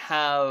doesn't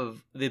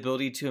have the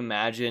ability to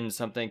imagine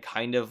something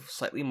kind of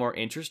slightly more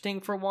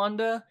interesting for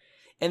Wanda.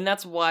 And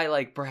that's why,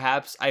 like,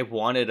 perhaps I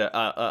wanted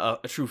a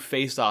true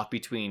face-off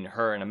between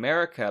her and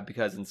America,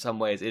 because in some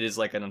ways it is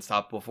like an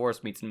unstoppable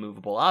force meets an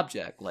immovable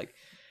object. Like,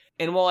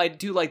 and while I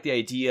do like the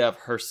idea of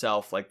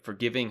herself, like,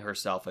 forgiving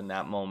herself in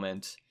that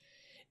moment,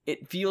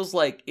 it feels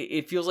like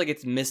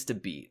it's missed a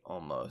beat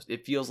almost.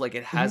 It feels like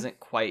it hasn't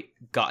quite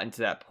gotten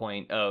to that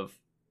point of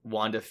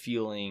Wanda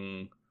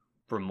feeling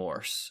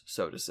remorse,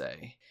 so to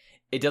say.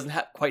 It doesn't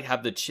quite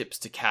have the chips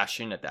to cash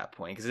in at that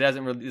point, because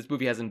this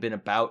movie hasn't been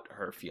about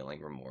her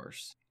feeling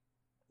remorse.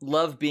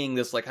 Love being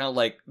this, like, kind of,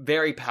 like,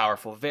 very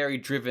powerful, very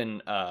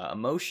driven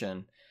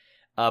emotion,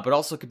 but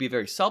also could be a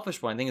very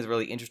selfish one. I think is a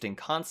really interesting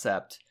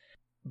concept.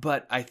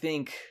 But I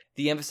think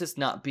the emphasis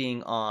not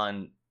being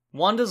on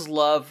Wanda's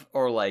love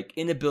or, like,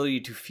 inability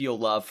to feel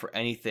love for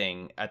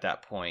anything at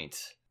that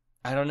point.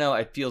 I don't know.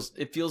 It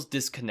feels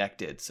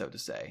disconnected, so to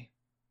say.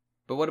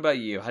 But what about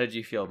you? How did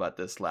you feel about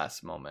this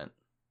last moment?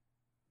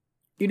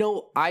 You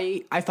know,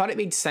 I thought it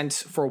made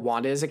sense for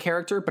Wanda as a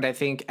character, but I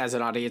think as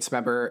an audience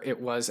member,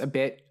 it was a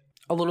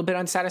little bit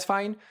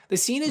unsatisfying. The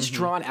scene is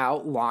drawn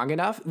out long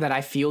enough that I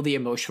feel the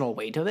emotional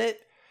weight of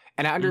it.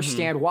 And I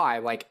understand why.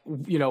 Like,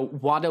 you know,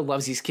 Wanda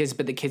loves these kids,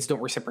 but the kids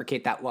don't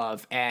reciprocate that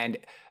love. And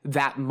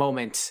that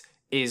moment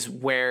is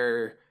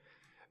where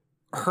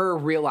her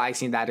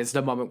realizing that is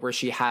the moment where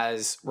she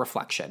has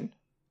reflection.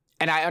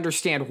 And I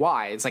understand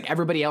why. It's like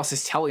everybody else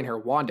is telling her,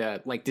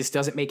 Wanda, like, this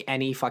doesn't make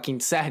any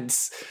fucking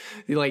sense.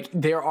 Like,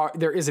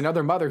 there is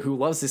another mother who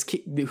loves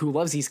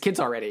these kids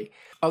already.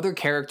 Other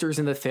characters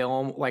in the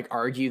film, like,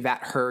 argue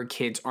that her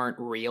kids aren't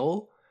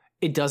real.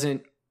 It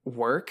doesn't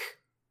work.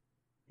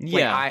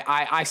 Yeah, like,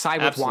 I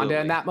side with Wanda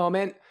in that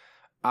moment.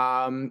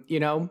 You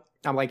know,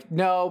 I'm like,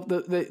 no,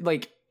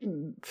 the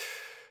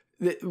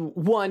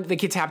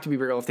kids have to be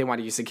real if they want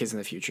to use the kids in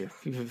the future.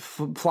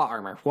 Plot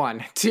armor.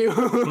 1, 2.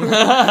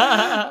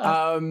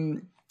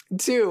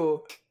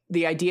 2,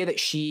 the idea that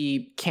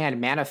she can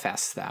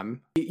manifest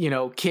them. You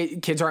know,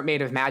 kids aren't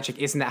made of magic.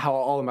 Isn't that how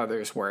all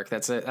mothers work?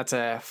 That's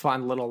a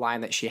fun little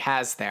line that she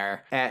has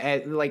there.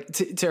 And like,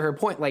 to her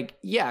point, like,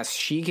 yes,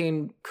 she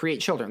can create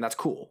children. That's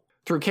cool.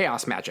 Through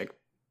chaos magic.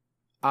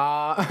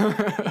 Why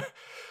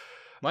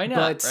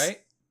not, right?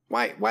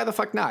 Why the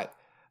fuck not?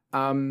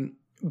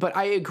 But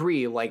I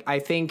agree. Like, I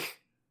think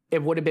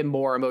it would have been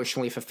more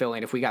emotionally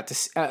fulfilling if we got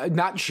to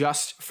not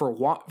just for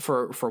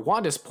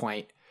Wanda's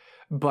point,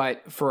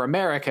 but for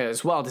America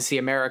as well, to see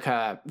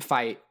America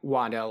fight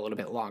Wanda a little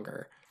bit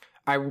longer.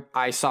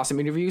 I saw some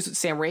interviews with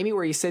Sam Raimi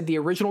where he said the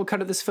original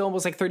cut of this film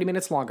was like 30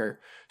 minutes longer.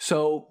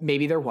 So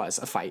maybe there was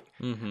a fight.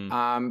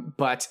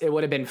 But it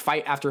would have been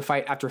fight after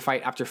fight after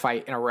fight after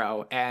fight in a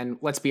row. And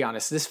let's be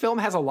honest, this film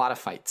has a lot of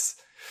fights.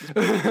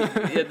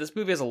 Yeah, this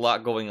movie has a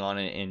lot going on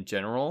in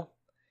general.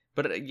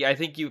 But yeah, I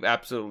think you've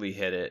absolutely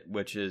hit it,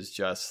 which is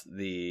just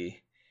the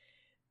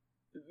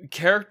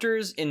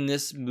characters in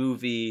this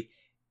movie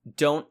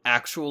don't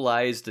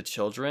actualize the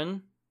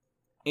children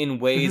in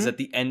ways that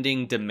the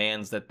ending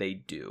demands that they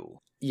do.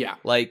 Yeah.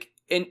 Like,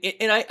 and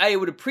I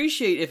would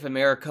appreciate if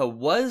America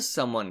was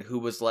someone who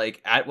was,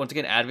 like, once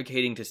again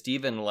advocating to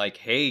Steven, like,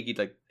 hey,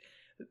 like,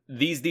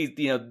 these,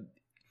 you know,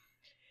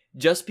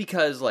 just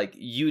because like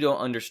you don't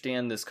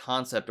understand this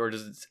concept or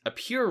does it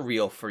appear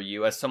real for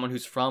you as someone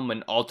who's from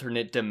an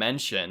alternate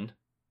dimension,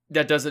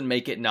 that doesn't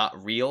make it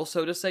not real,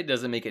 so to say,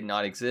 doesn't make it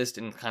not exist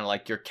in kind of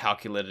like your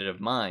calculative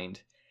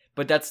mind.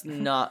 But that's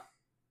not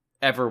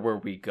ever where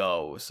we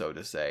go, so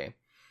to say.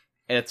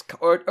 And it's,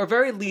 or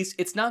very least,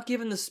 it's not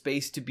given the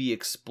space to be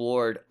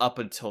explored up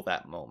until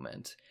that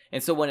moment.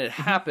 And so when it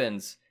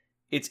happens,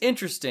 it's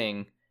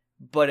interesting,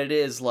 but it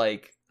is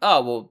like,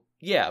 oh, well,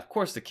 yeah, of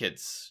course the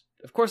kids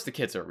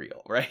are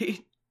real,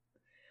 right?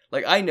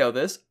 Like, I know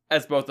this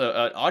as both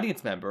an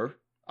audience member.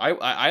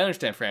 I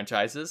understand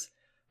franchises,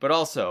 but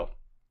also,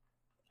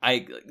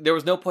 there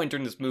was no point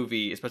during this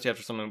movie, especially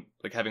after someone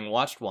like having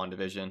watched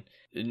WandaVision,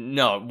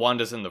 no,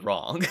 Wanda's in the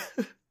wrong.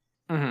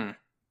 Mm-hmm.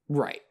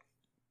 Right.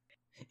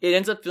 It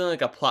ends up feeling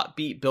like a plot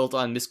beat built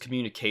on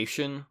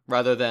miscommunication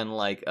rather than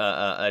like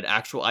an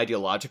actual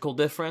ideological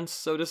difference,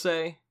 so to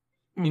say.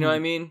 You know what I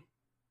mean?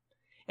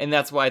 And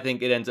that's why I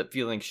think it ends up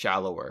feeling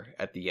shallower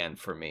at the end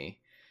for me.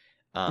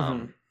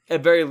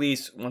 At very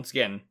least, once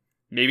again,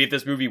 maybe if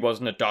this movie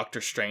wasn't a Doctor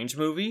Strange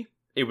movie,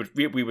 I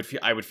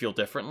would feel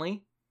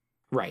differently.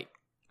 Right.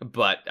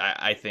 But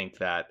I think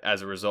that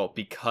as a result,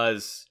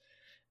 because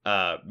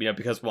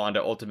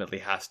Wanda ultimately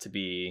has to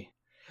be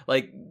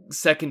like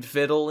second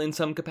fiddle in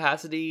some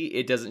capacity,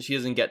 she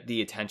doesn't get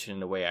the attention in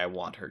the way I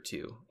want her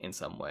to in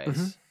some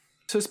ways.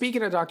 So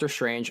speaking of Doctor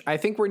Strange, I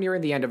think we're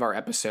nearing the end of our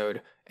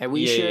episode, and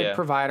we should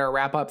provide our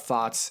wrap-up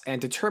thoughts and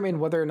determine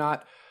whether or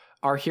not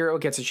our hero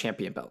gets a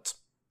champion belt.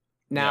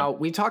 Now,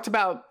 we talked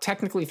about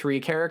technically 3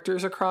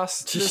 characters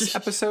across this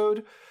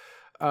episode.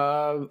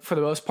 For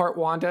the most part,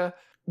 Wanda.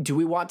 Do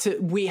we want to...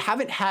 We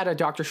haven't had a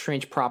Doctor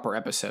Strange proper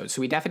episode, so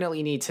we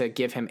definitely need to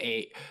give him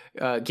a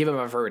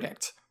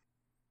verdict.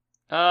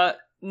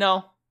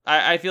 No.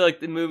 I feel like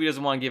the movie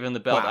doesn't want to give him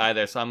the belt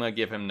either, so I'm going to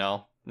give him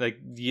no. Like,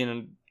 you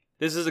know...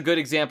 This is a good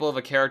example of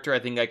a character I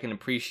think I can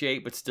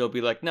appreciate, but still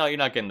be like, no, you're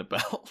not getting the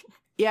belt.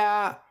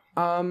 Yeah.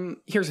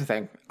 Here's the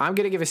thing. I'm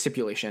going to give a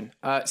stipulation.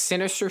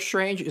 Sinister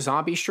Strange,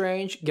 Zombie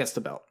Strange gets the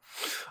belt.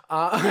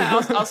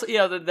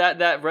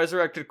 That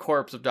resurrected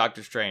corpse of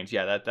Doctor Strange.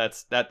 Yeah, that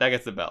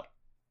gets the belt.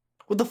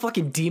 With the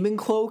fucking demon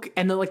cloak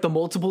and then like the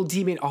multiple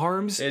demon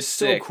arms. It's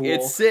so sick. Cool.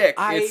 It's sick.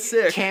 I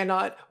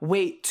cannot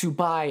wait to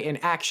buy an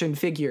action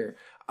figure.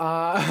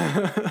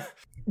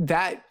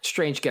 That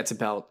Strange gets a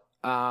belt.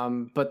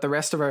 But the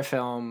rest of our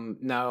film,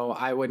 no,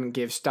 I wouldn't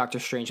give Doctor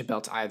Strange a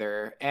belt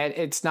either. And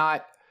it's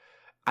not,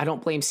 I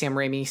don't blame Sam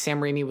Raimi. Sam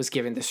Raimi was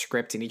given the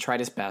script and he tried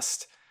his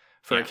best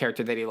for a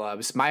character that he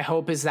loves. My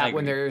hope is that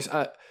when there's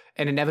an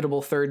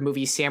inevitable third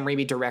movie, Sam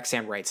Raimi directs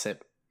and writes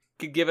it.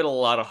 Could give it a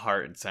lot of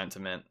heart and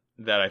sentiment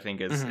that I think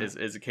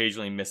is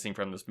occasionally missing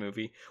from this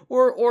movie,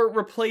 or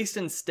replaced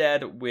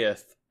instead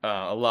with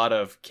a lot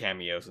of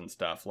cameos and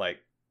stuff. Like,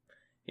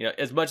 you know,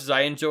 as much as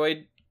I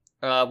enjoyed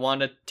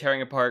Wanda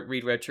tearing apart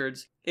Reed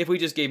Richards, if we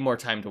just gave more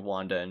time to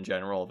Wanda in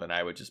general, then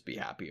I would just be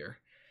happier.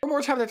 Or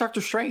more time to Doctor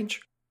Strange.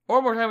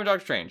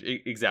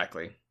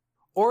 Exactly.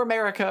 Or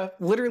America.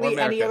 Literally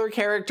any other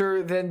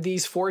character than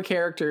these 4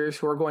 characters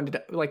who are going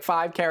to like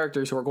 5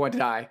 characters who are going to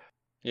die.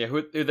 Yeah,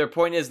 who their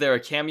point is they're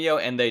a cameo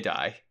and they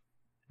die.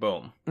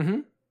 Boom.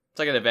 It's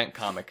like an event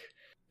comic.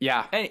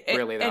 Yeah,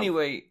 really though.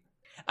 Anyway,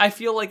 I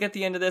feel like at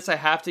the end of this, I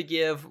have to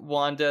give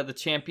Wanda the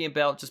champion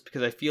belt just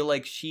because I feel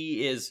like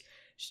she is,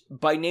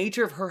 by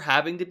nature of her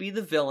having to be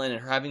the villain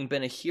and her having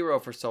been a hero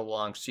for so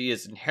long, she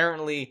is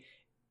inherently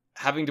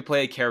having to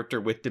play a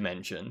character with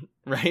dimension,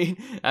 right?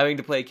 Having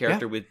to play a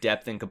character with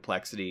depth and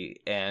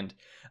complexity. And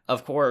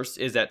of course,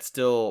 is that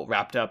still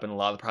wrapped up in a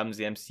lot of the problems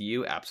of the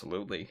MCU?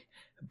 Absolutely.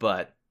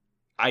 But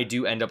I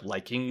do end up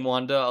liking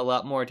Wanda a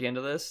lot more at the end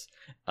of this.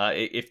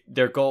 If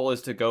their goal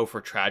is to go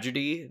for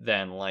tragedy,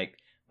 then, like,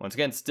 once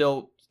again,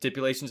 still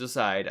stipulations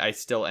aside, I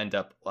still end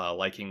up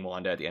liking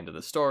Wanda at the end of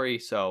the story.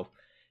 So,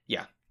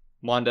 yeah,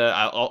 Wanda,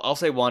 I'll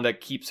say Wanda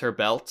keeps her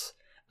belt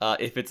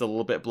if it's a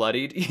little bit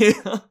bloodied.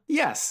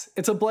 Yes,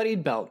 it's a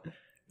bloodied belt.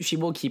 She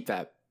will keep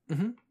that.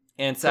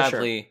 And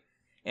sadly,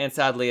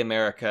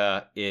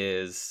 America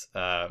is.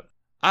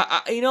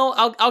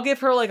 I'll give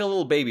her like a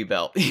little baby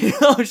belt. You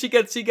know, she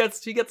gets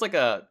like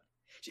a.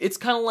 It's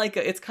kind of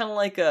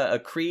like a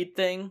Creed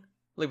thing,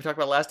 like we talked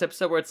about last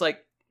episode, where it's like,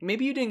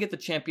 maybe you didn't get the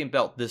champion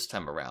belt this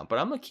time around, but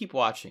I'm gonna keep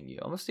watching you.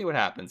 I'm gonna see what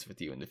happens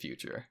with you in the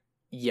future.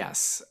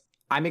 Yes,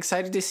 I'm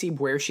excited to see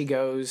where she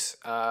goes.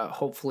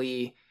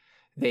 Hopefully,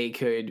 they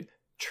could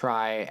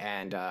try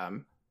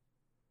and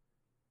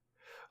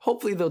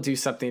hopefully they'll do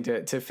something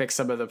to fix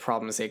some of the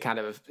problems they kind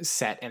of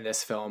set in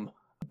this film.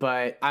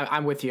 But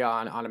I'm with you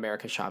on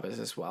America Chavez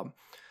as well.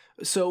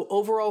 So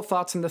overall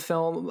thoughts on the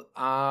film.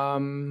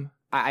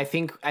 I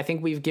think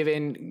we've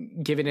given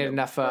it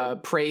enough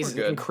praise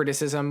and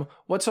criticism.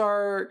 What's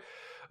your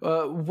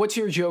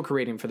joke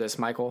rating for this,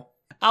 Michael?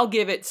 I'll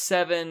give it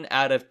 7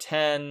 out of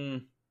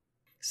 10.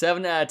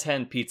 7 out of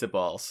 10 pizza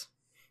balls.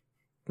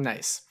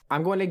 Nice.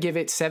 I'm going to give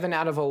it 7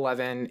 out of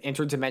 11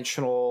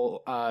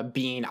 interdimensional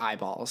bean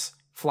eyeballs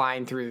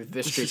flying through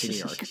the streets of New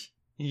York.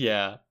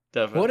 Yeah,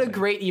 definitely. What a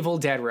great Evil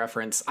Dead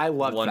reference. I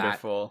love that.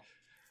 Wonderful.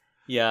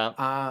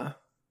 Yeah.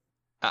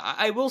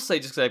 I will say,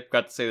 just because I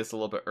got to say this a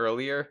little bit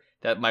earlier,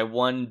 that my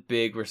one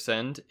big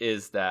rescind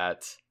is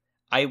that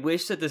I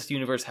wish that this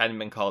universe hadn't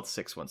been called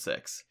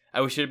 616.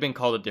 I wish it had been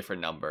called a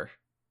different number.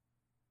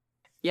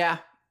 Yeah,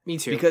 me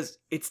too. Because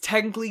it's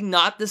technically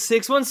not the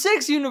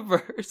 616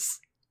 universe.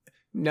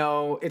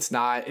 No, it's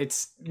not.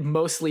 It's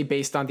mostly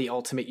based on the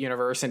Ultimate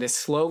Universe and is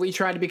slowly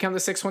trying to become the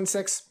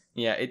 616.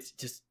 Yeah, it's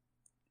just...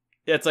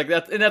 It's like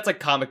that, and that's like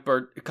comic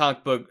book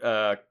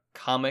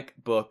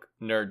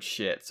nerd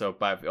shit. So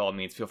by all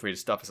means, feel free to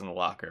stuff us in the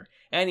locker.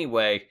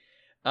 Anyway,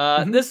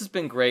 this has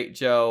been great,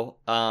 Joe.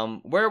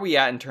 Where are we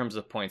at in terms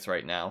of points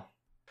right now?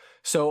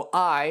 So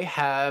I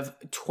have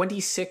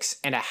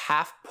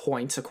 26.5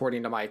 points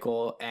according to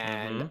Michael,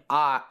 and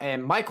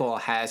and Michael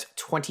has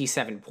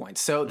 27 points.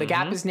 So the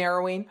gap is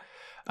narrowing.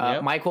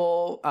 Yep.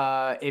 Michael,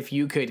 if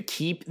you could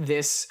keep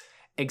this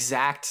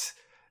exact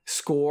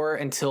score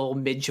until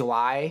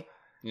mid-July.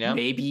 Yeah.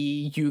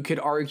 Maybe you could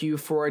argue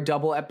for a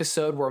double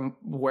episode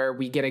where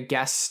we get a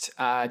guest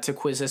to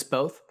quiz us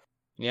both.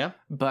 Yeah.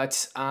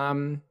 But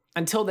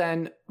until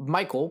then,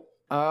 Michael,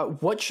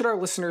 what should our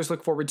listeners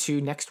look forward to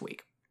next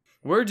week?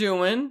 We're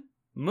doing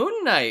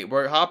Moon Knight.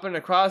 We're hopping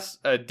across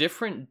a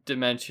different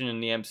dimension in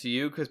the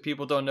MCU because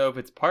people don't know if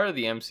it's part of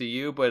the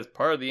MCU, but it's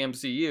part of the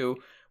MCU.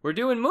 We're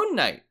doing Moon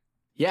Knight.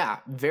 Yeah,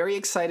 very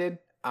excited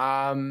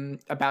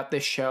about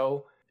this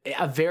show.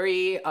 A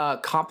very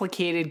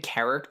complicated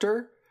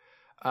character.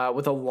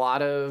 With a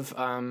lot of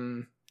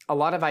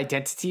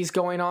identities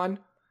going on,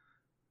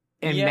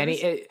 and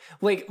many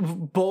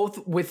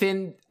both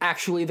within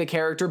actually the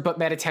character, but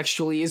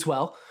metatextually as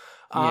well.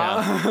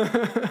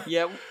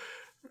 Yeah,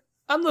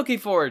 I'm looking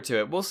forward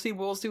to it. We'll see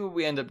what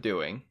we end up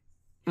doing.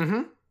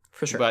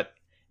 For sure. But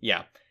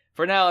yeah,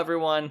 for now,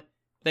 everyone,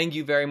 thank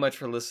you very much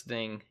for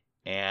listening,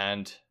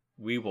 and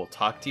we will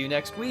talk to you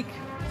next week.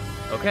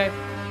 Okay,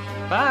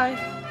 bye.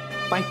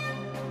 Bye.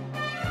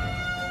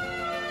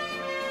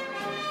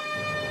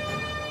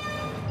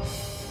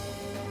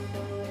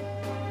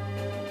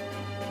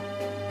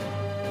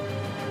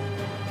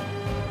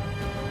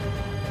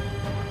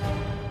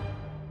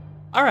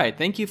 All right,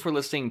 thank you for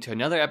listening to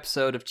another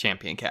episode of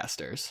Champion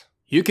Casters.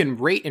 You can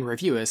rate and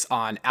review us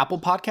on Apple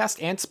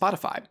Podcast and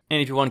Spotify.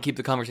 And if you want to keep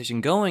the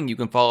conversation going, you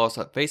can follow us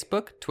on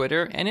Facebook,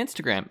 Twitter, and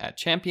Instagram at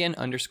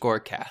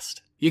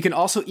champion_cast. You can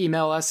also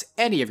email us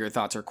any of your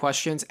thoughts or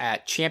questions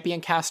at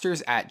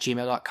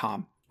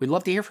championcasters@gmail.com. We'd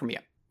love to hear from you.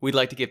 We'd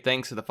like to give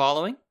thanks to the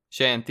following: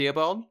 Shan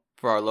Theobald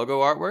for our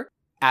logo artwork,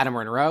 Adam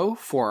Monroe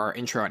for our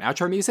intro and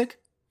outro music,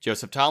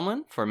 Joseph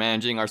Tomlin for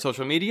managing our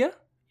social media,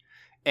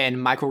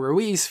 and Michael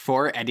Ruiz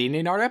for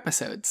editing our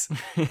episodes.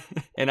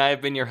 And I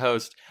have been your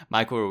host,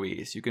 Michael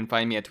Ruiz. You can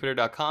find me at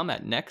twitter.com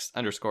at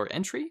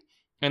next_entry,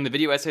 and the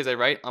video essays I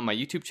write on my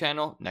YouTube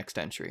channel, Next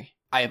Entry.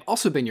 I have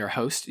also been your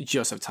host,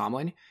 Joseph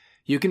Tomlin.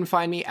 You can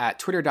find me at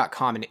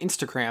twitter.com and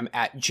Instagram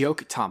at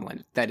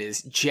JokeTomlin. That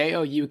is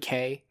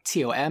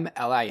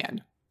JoukTomlin.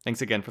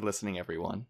 Thanks again for listening, everyone.